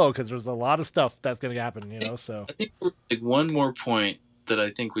let it flow because there's a lot of stuff that's gonna happen, you know. So I think like one more point that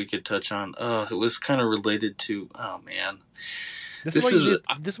I think we could touch on. It was kind of related to. Oh man, this is why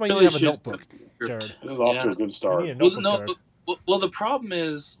you need to have a notebook, Jared. This is off to a good start. You need a notebook, Jared. Well, the problem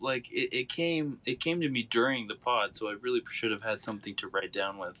is like it came to me during the pod, so I really should have had something to write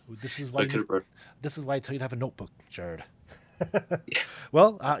down with. This is why I tell you to have a notebook, Jared.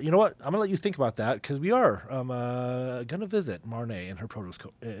 Well, you know what? I'm gonna let you think about that because we are gonna visit Marnay in her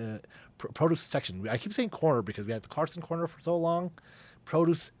produce section. I keep saying corner because we had the Clarkson corner for so long.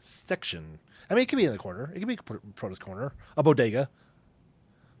 Produce section. I mean, it could be in the corner. It could be produce corner. A bodega.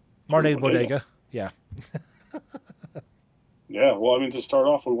 Marnay's bodega. Yeah. Yeah, well, I mean, to start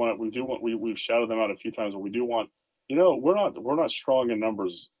off, we've shouted them out a few times, but we do want, we're not strong in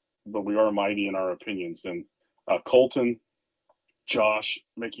numbers, but we are mighty in our opinions. And Colton, Josh,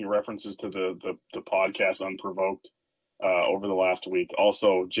 making references to the podcast Unprovoked over the last week.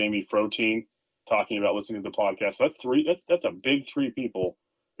 Also, Jamie Froteen talking about listening to the podcast. That's three. That's a big three people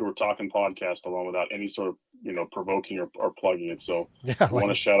who were talking podcast alone without any sort of provoking or plugging it. So Yeah. we want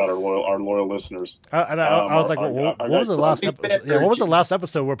to shout out our loyal listeners. I was like, what was the last episode? Yeah, what was the last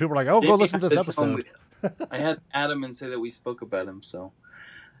episode where people were like, "Oh, go listen to this episode"? I had Adam and say that we spoke about him, so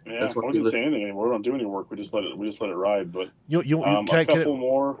yeah, we didn't say anything anymore. We don't do any work. We just let it ride. But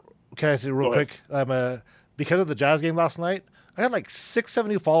more. Can I say real quick? Because of the Jazz game last night, I had like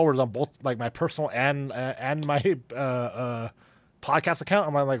 670 followers on both like my personal and my podcast account.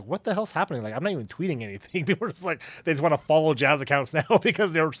 I'm like, what the hell's happening? Like, I'm not even tweeting anything. People are just like, they just want to follow Jazz accounts now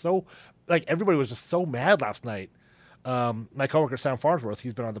because they were so like everybody was just so mad last night. My coworker Sam Farnsworth,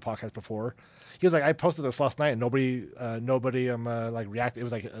 he's been on the podcast before. He was like, I posted this last night and nobody like reacted. It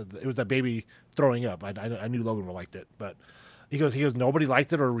was like it was that baby throwing up. I knew Logan would liked it, but he goes nobody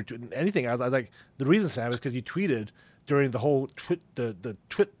liked it or anything. I was like, the reason, Sam, is because you tweeted during the whole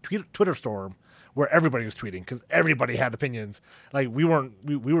Twitter storm where everybody was tweeting because everybody had opinions. Like we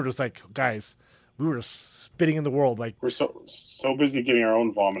were just like, guys, we were just spitting in the world. Like we're so busy getting our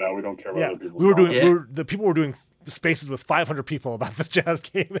own vomit out, we don't care about other people's. The people were doing spaces with 500 people about this Jazz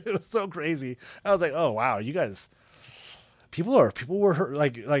game. It was so crazy. I was like, oh wow, you guys. People were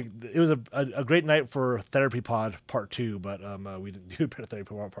like it was a great night for Therapy Pod Part 2, but we didn't do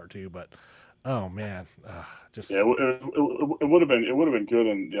Therapy Pod Part 2, but oh man, just it would have been good,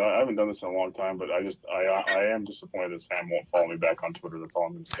 and I haven't done this in a long time, but I am disappointed that Sam won't follow me back on Twitter. That's all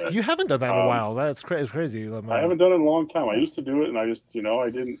I'm going to say. You haven't done that in a while. That's crazy. I haven't done it in a long time. I used to do it, and I just I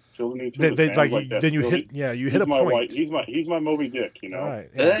didn't feel the need to. Then you hit a point. He's my Moby Dick. All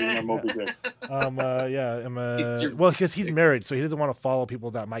right, yeah. He's my Moby Dick. Well, because he's married, so he doesn't want to follow people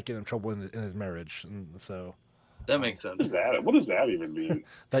that might get in trouble in his marriage, and so. That makes sense. What does that even mean?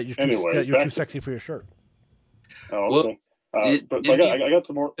 that you're too sexy for your shirt. Oh, okay. I got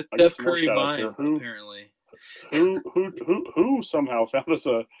some more. I got some more shout-outs here. Apparently, who somehow found us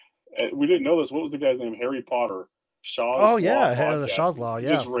we didn't know this. What was the guy's name? Harry Potter. Shaw's Law the Shaw's Law. Yeah.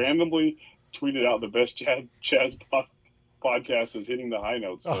 Just randomly tweeted out the best jazz podcast is hitting the high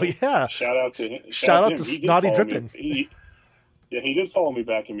notes. So shout out to him. Shout out to Snotty Drippin'. He did follow me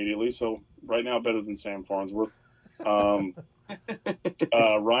back immediately. So right now, better than Sam Farnsworth. Ryan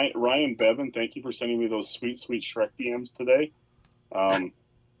Bevan, thank you for sending me those sweet Shrek DMs today. Probably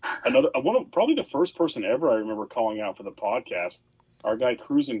the first person ever I remember calling out for the podcast. Our guy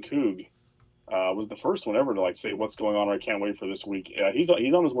Cruisin' Coog was the first one ever to say what's going on. I can't wait for this week. He's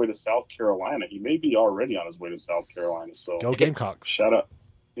on his way to South Carolina. He may be already on his way to South Carolina. So go Gamecocks! Shout out,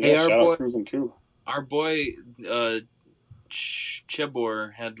 shout out Cruisin' Coog. Our boy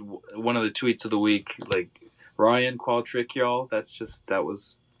Chebor had one of the tweets of the week, like. Ryan Qualtric, y'all. That was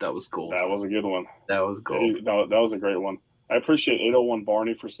cool. That was a good one. That was gold. That was a great one. I appreciate 801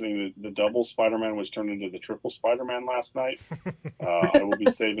 Barney for sending the double Spider-Man, which turned into the triple Spider-Man last night. I will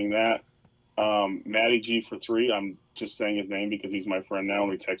be saving that. Matty G for 3. I'm just saying his name because he's my friend now and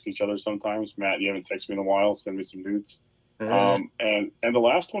we text each other sometimes. Matt, you haven't texted me in a while. Send me some nudes. And the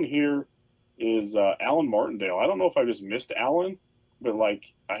last one here is Alan Martindale. I don't know if I just missed Alan, but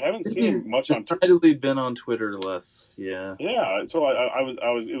I haven't seen much on Twitter. Been on Twitter less, yeah. Yeah, so I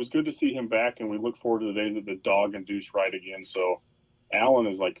was. It was good to see him back, and we look forward to the days that the dog and douche ride again. So, Alan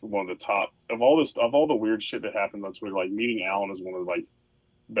is one of the top of all the weird shit that happens on Twitter. Meeting Alan is one of the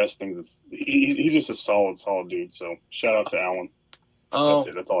best things. He's just a solid dude. So, shout out to Alan. That's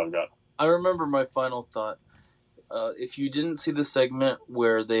it. That's all I've got. I remember my final thought. If you didn't see the segment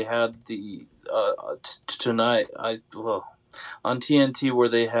where they had the tonight, on TNT where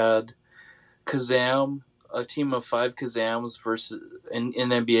they had Kazam, a team of 5 Kazams versus in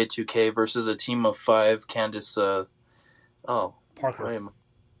NBA 2K versus a team of 5 Candace Parker.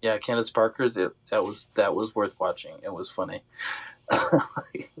 Yeah, Candace Parker's. That was worth watching. It was funny.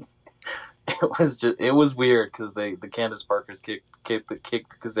 It was weird because the Candace Parkers kicked the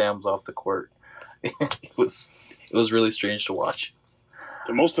Kazams off the court. It was really strange to watch.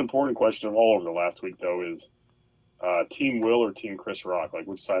 The most important question of all over the last week though is Team Will or Team Chris Rock?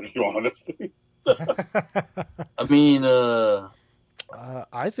 Which side are you on this thing? I mean,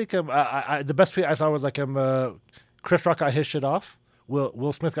 I think the best tweet I saw was like Chris Rock got his shit off.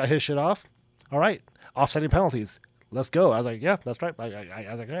 Will Smith got his shit off. All right, offsetting penalties. Let's go. I was like, yeah, that's right. I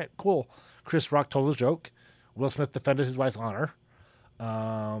was like, all right, cool. Chris Rock told his joke. Will Smith defended his wife's honor.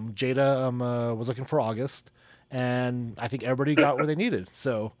 Jada was looking for August, and I think everybody got what they needed.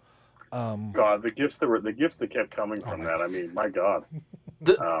 So, God, the gifts that kept coming from that. I mean, my God.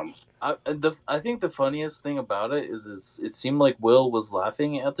 I think the funniest thing about it is it seemed like Will was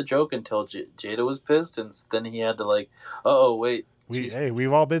laughing at the joke until Jada was pissed, and then he had to like, oh wait,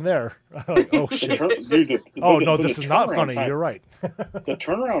 we've all been there. Like, oh shit! This is not funny. You're right. The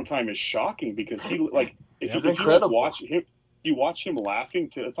turnaround time is shocking because he like if It's you incredible. watch him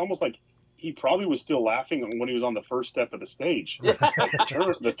laughing it's almost like he probably was still laughing when he was on the first step of the stage. Yeah. Like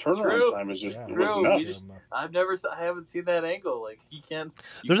the turnaround time is just was nuts. I haven't seen that angle. Like he can't.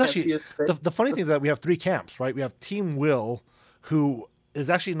 There's actually the funny thing is that we have three camps, right? We have Team Will, who is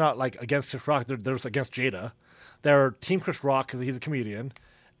actually not like against Chris Rock. There's against Jada. They're Team Chris Rock because he's a comedian,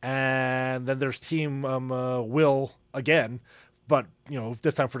 and then there's Team Will again, but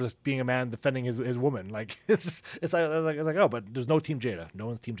this time for just being a man defending his woman. Like it's like oh, but there's no Team Jada. No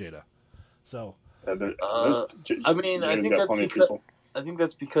one's Team Jada. So I mean, I think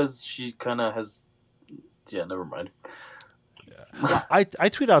that's because she kind of has. Yeah, never mind. Yeah. I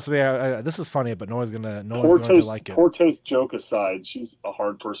tweeted out something. This is funny, but no one's going to like it. Porto's joke aside, she's a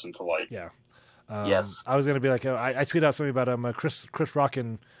hard person to like. Yeah. Yes. I was going to be like, I tweeted out something about Chris Rock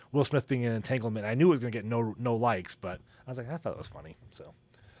and Will Smith being in an entanglement. I knew it was going to get no likes, but I was like, I thought it was funny. So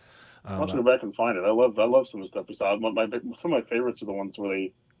I'll have to go back and find it. I love some of the stuff we saw. Some of my favorites are the ones where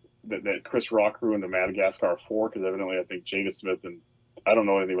that Chris Rock ruined the Madagascar 4 because evidently I think Jada Smith and I don't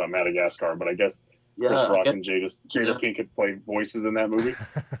know anything about Madagascar, but I guess Chris Rock and Jada Pinkett played voices in that movie.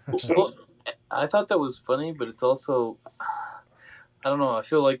 Well, I thought that was funny, but it's also I don't know. I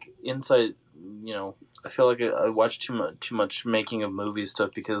feel like inside, I feel like I watch too much making of movie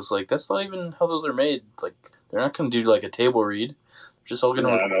stuff because like that's not even how those are made. Like they're not going to do like a table read. Just all going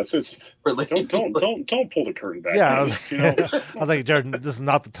to. No, it's just, don't pull the curtain back. Yeah, I was like, Jared, this is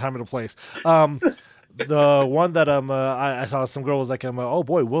not the time or the place. The one that I saw some girl was like, oh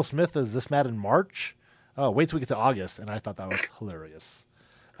boy, Will Smith is this mad in March. Oh, wait till we get to August, and I thought that was hilarious.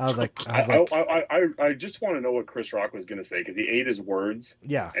 I just want to know what Chris Rock was going to say because he ate his words.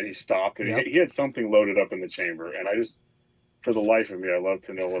 Yeah, and he stopped, and he had something loaded up in the chamber, and I just. For the life of me, I love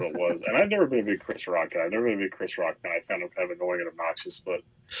to know what it was. And I've never been a big Chris Rock guy. I've never been a big Chris Rock guy. I found him kind of annoying and obnoxious.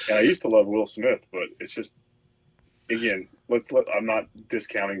 And I used to love Will Smith, but it's just, again, I'm not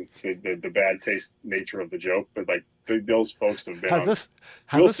discounting the bad taste nature of the joke, but like those folks have been. Has this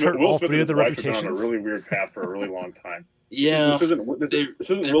hurt all three of the reputations? Been on a really weird path for a really long time. Yeah, this isn't Will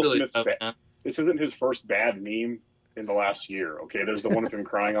really Smith's bad. This isn't his first bad meme in the last year. Okay, there's the one of him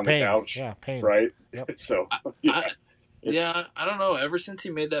crying on the couch. Yeah, pain. Right. Yep. So yeah, I don't know. Ever since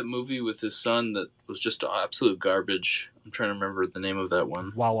he made that movie with his son that was just absolute garbage. I'm trying to remember the name of that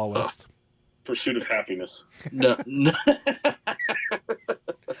one. Wild Wild West. Pursuit of Happiness. No.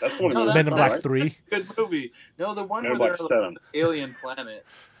 That's one of Men in Black 3. Good movie. No, the one where they're on an alien planet.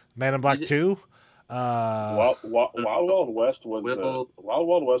 Man in Black 2. Wild Wild West was Wild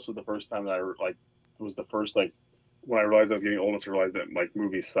Wild West was the first time that when I realized I was getting old enough to realize that like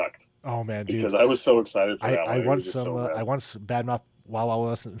movies sucked. Oh man, dude! Because I was so excited for that. I once badmouthed Wild Wild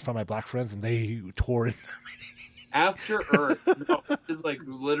West in front of my black friends, and they tore it. After Earth, is like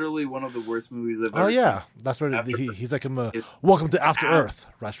literally one of the worst movies I've ever seen. Oh yeah, that's where he's like, "Welcome to After Earth."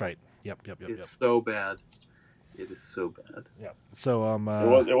 That's right. Yep. It's so bad. It is so bad. Yeah. So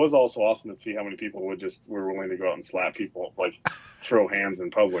it was also awesome to see how many people were willing to go out and slap people, like throw hands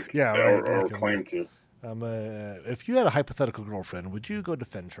in public. Yeah, or claim to. If you had a hypothetical girlfriend, would you go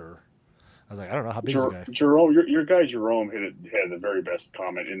defend her? I was like, I don't know, how big is the guy? Jerome, your guy Jerome had the very best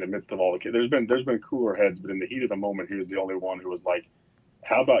comment in the midst of all the kids. There's been cooler heads, but in the heat of the moment, he was the only one who was like,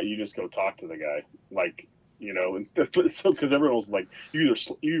 "How about you just go talk to the guy?" Like, instead, because everyone was like, "You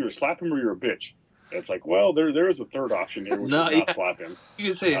either slap him or you're a bitch." And it's like, well, there is a third option here, which is not slap him. You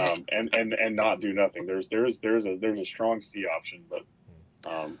can say, and not do nothing. There's a strong C option, but.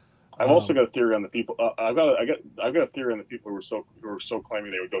 I've also got a theory on the people. I've got a theory on the people who are so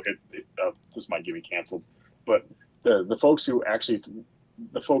claiming they would go hit. This might get me canceled, but the folks who are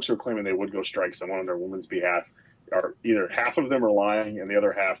claiming they would go strike someone on their woman's behalf are either half of them are lying and the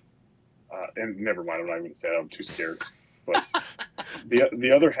other half. And never mind, I'm not even gonna say it. I'm too scared. But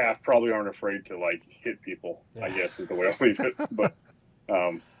the other half probably aren't afraid to like hit people. I guess is the way I'll leave it. But.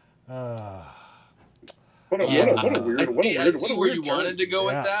 What a weird. I see where you wanted to go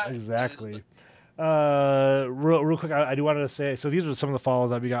with that. Exactly. Real quick, I do wanted to say, so these are some of the follows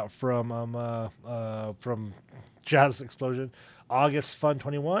that we got from Jazz Explosion. August Fun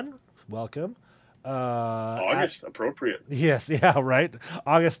 21, welcome. August, appropriate. Yes, yeah, right.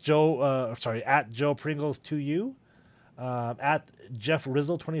 August Joe, at Joe Pringles 2U. At Jeff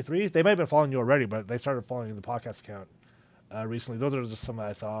Rizzle 23. They might have been following you already, but they started following the podcast account recently. Those are just some that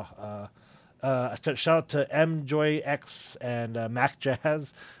I saw. Shout out to MJoyX and Mac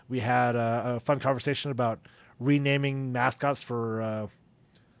Jazz. We had a fun conversation about renaming mascots for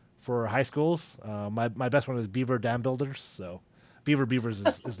high schools. My best one is Beaver Dam Builders. So Beaver Beavers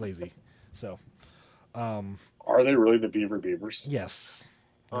is lazy. So are they really the Beaver Beavers? Yes.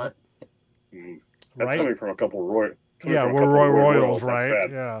 What? That's right? coming from a couple Royals, we're Royals, That's right?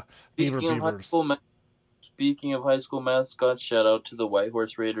 bad. Yeah. Beaver Beavers. Speaking of high school mascots, shout out to the White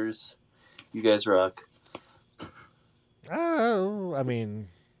Horse Raiders. You guys rock. Oh, I mean,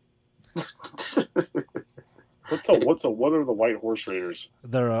 what are the White Horse Raiders?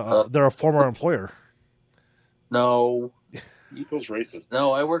 they're a former employer. No. He feels racist.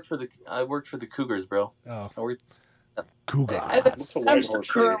 No, I worked for the Cougars, bro. Oh, I worked, Cougar. What's a I'm White still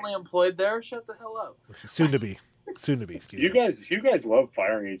Horse currently employed there. Shut the hell up. Soon to be. Excuse You me. guys love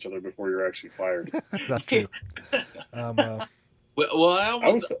firing each other before you're actually fired. That's true. Well, I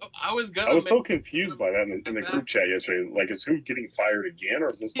was so confused by that in the group chat yesterday. Like, is who getting fired again, or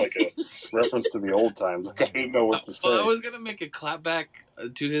is this like a reference to the old times? Like, I didn't know what to say. Well, I was gonna make a clapback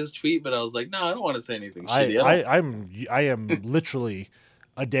to his tweet, but I was like, no, I don't want to say anything I shitty. I am literally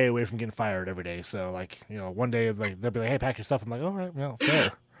a day away from getting fired every day. So like, one day like they'll be like, "Hey, pack your stuff." I'm like, "All right,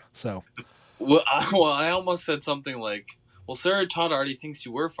 fair." So Well, I almost said something like, "Well, Sarah Todd already thinks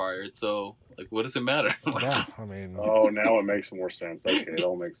you were fired, so like, what does it matter?" yeah, I mean, Oh, now it makes more sense. Okay, it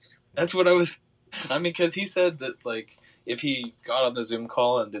all makes. That's what I was. I mean, because he said that like if he got on the Zoom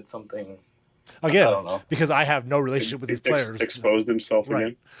call and did something. again, I don't know. because I have no relationship with these players. Exposed himself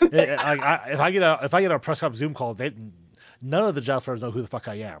Right. again. If I get a press conference Zoom call, none of the Jazz players know who the fuck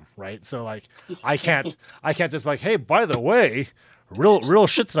I am, right? So like, I can't just like, "Hey, by the way, real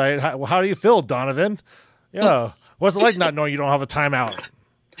shit tonight. How do you feel, Donovan? Yeah, what's it like not knowing you don't have a timeout?"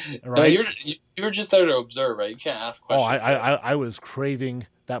 Right? No, you're just there to observe, right? You can't ask Oh, questions. I was craving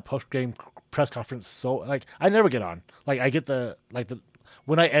that post game press conference. So like, I never get on. Like, I get the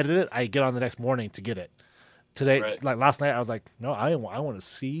when I edit it, I get on the next morning to get it. Today, Right. like last night, I was like, no, I want to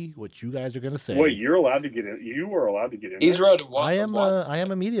see what you guys are gonna say. Wait, you're allowed to get in. You are allowed to get in. He's there? allowed to walk. I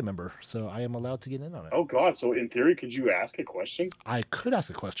am a media member, so I am allowed to get in on it. Oh God! So in theory, could you ask a question? I could ask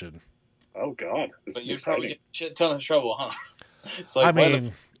a question. Oh God, this But is you're probably exciting. getting shit ton of trouble, huh? It's like, I why the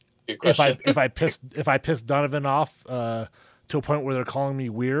mean, your if I question? if I piss Donovan off to a point where they're calling me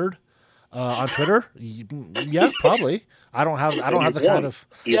weird on Twitter, yeah, probably. I don't have the You've kind won. of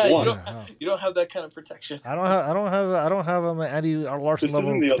Yeah, won. you don't have that kind of protection. I don't have an Andy Larson This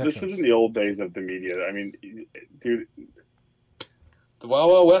level. this isn't the old days of the media. I mean, dude, The Wild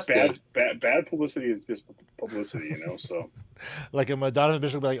Wild West days. bad publicity is just publicity, So Like Donovan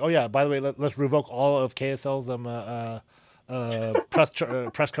Bishop will be like, "Oh yeah, by the way, let's revoke all of KSL's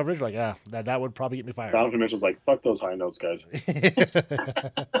press coverage." Like, yeah, that would probably get me fired. Donovan Mitchell's like, "Fuck those high notes, guys."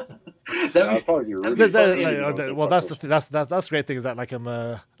 That'd That'd probably be really funny, well, that's the great thing is that like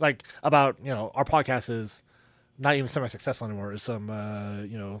about our podcast is not even semi successful anymore. It's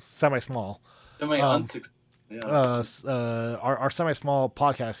semi small. unsuccessful. Yeah. Our semi small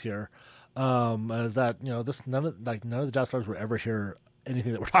podcast here is that none of the Jazz players will ever hear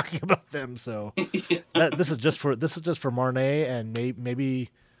anything that we're talking about them. So this is just for Marnay and maybe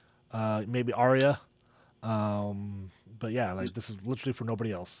Arya. But yeah, like this is literally for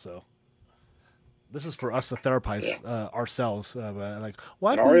nobody else. So this is for us to therapize ourselves. Like,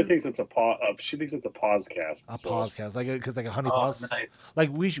 why? And Aria thinks it's she thinks it's a pausecast. A pausecast, because like a honey Oh, pause. nice. Like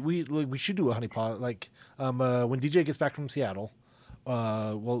we should do a honey pause. Like when DJ gets back from Seattle,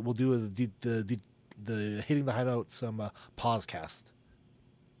 we'll do the hitting the high notes pausecast.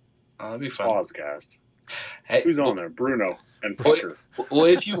 That'd be fun. Pausecast. Hey, Who's on there? Bruno and well, Fucker. well,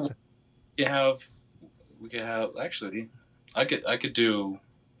 if you we could have actually, I could do.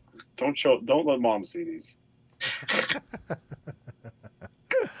 Don't let mom see these.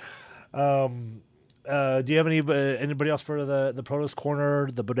 Do you have anybody else for the Protos corner,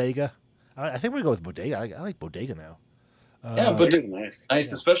 the bodega? I think we go with bodega. I like bodega now. Yeah, but It is nice.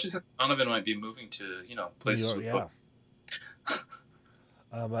 Nice, especially since Donovan might be moving to places. New York,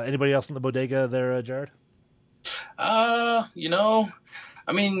 anybody else in the bodega there, Jared? I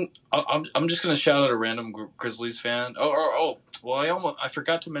mean, I'm just gonna shout out a random Grizzlies fan. Well, I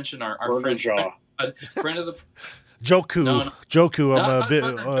forgot to mention our Burger friend, jaw. friend of the Joku. No, no. Joku. I'm Not a bit.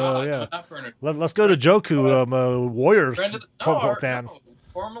 Bernard Shaw, Yeah. no, not Bernard. Let's go to Joku. I'm a Warriors quote-unquote fan. No.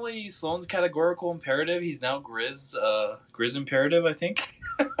 Formerly Sloan's Categorical Imperative. He's now Grizz Imperative, I think.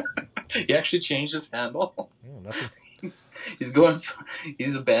 He actually changed his handle. He's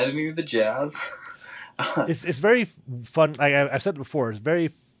abandoning the Jazz. It's very fun. I've said it before. It's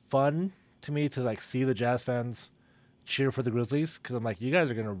very fun to me to like see the Jazz fans cheer for the Grizzlies, because I'm like, you guys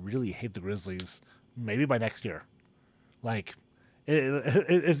are gonna really hate the Grizzlies maybe by next year. Like,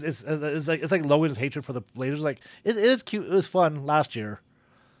 it's like Logan's hatred for the Blazers. Like, it is cute. It was fun last year.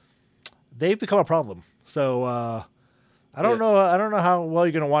 They've become a problem. So I don't know. I don't know how well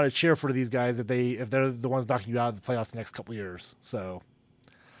you're gonna want to cheer for these guys if they're the ones knocking you out of the playoffs the next couple of years. So,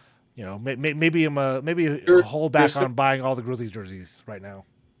 you know, maybe hold back on buying all the Grizzlies jerseys right now.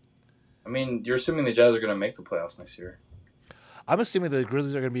 I mean, you're assuming the Jazz are going to make the playoffs next year. I'm assuming the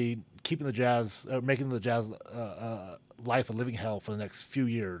Grizzlies are going to be keeping the Jazz, making the Jazz life a living hell for the next few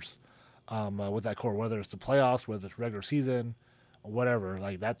years with that core, whether it's the playoffs, whether it's regular season, or whatever.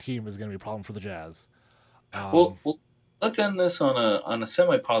 Like, that team is going to be a problem for the Jazz. Well, let's end this on a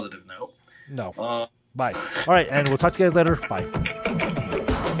semi-positive note. No. Bye. All right, and we'll talk to you guys later. Bye.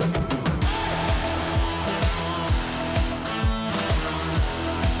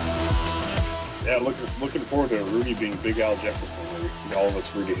 Yeah, looking forward to Rudy being Big Al Jefferson. Like, all of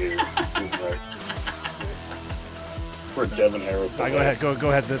us Rudy haters. Right. For Devin Harris. Go ahead. Go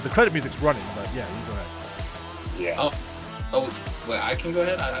ahead. The credit music's running, but yeah, you go ahead. Yeah. Oh, wait, I can go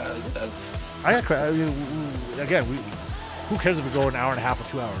ahead. I got credit. I mean, again, who cares if we go an hour and a half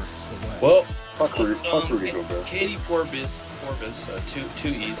or 2 hours? So go ahead. Well, fuck Rudy Gobert. Katie Forbes, two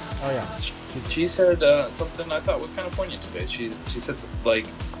E's. Oh yeah. She said something I thought was kind of poignant today. She said, like,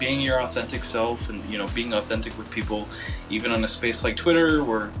 being your authentic self and, you know, being authentic with people, even on a space like Twitter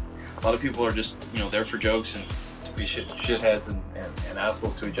where a lot of people are just, you know, there for jokes and to be shitheads and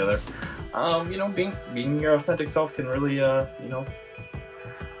assholes to each other. You know, being your authentic self can really, you know,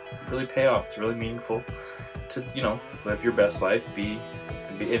 really pay off. It's really meaningful to, you know, live your best life, be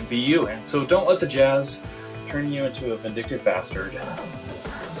you. And so don't let the Jazz turn you into a vindictive bastard.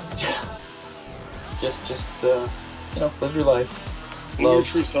 Just you know, live your life. Your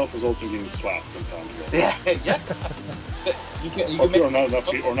true self results in getting slapped sometimes. Yeah. You can make, or not enough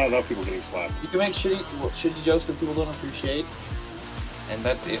people getting slapped. You can make shitty jokes that people don't appreciate, and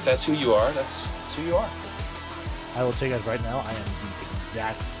that if that's who you are, that's who you are. I will tell you guys right now, I am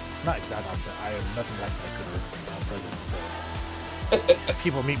the not exact opposite. I am nothing like my Twitter presence. So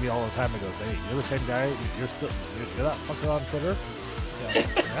people meet me all the time and go, "Hey, you're the same guy. You're that fucker on Twitter." Yeah,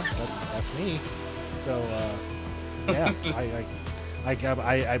 that's me. So yeah,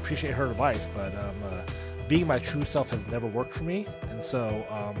 I appreciate her advice, but being my true self has never worked for me, and so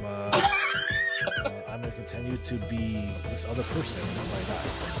I'm going to continue to be this other person until I die,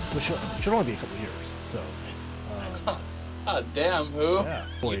 which should only be a couple of years. So. God damn, who? Yeah.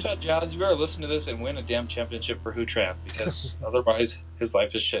 Utah Jazz, you better listen to this and win a damn championship for Hootramp, because otherwise his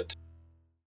life is shit.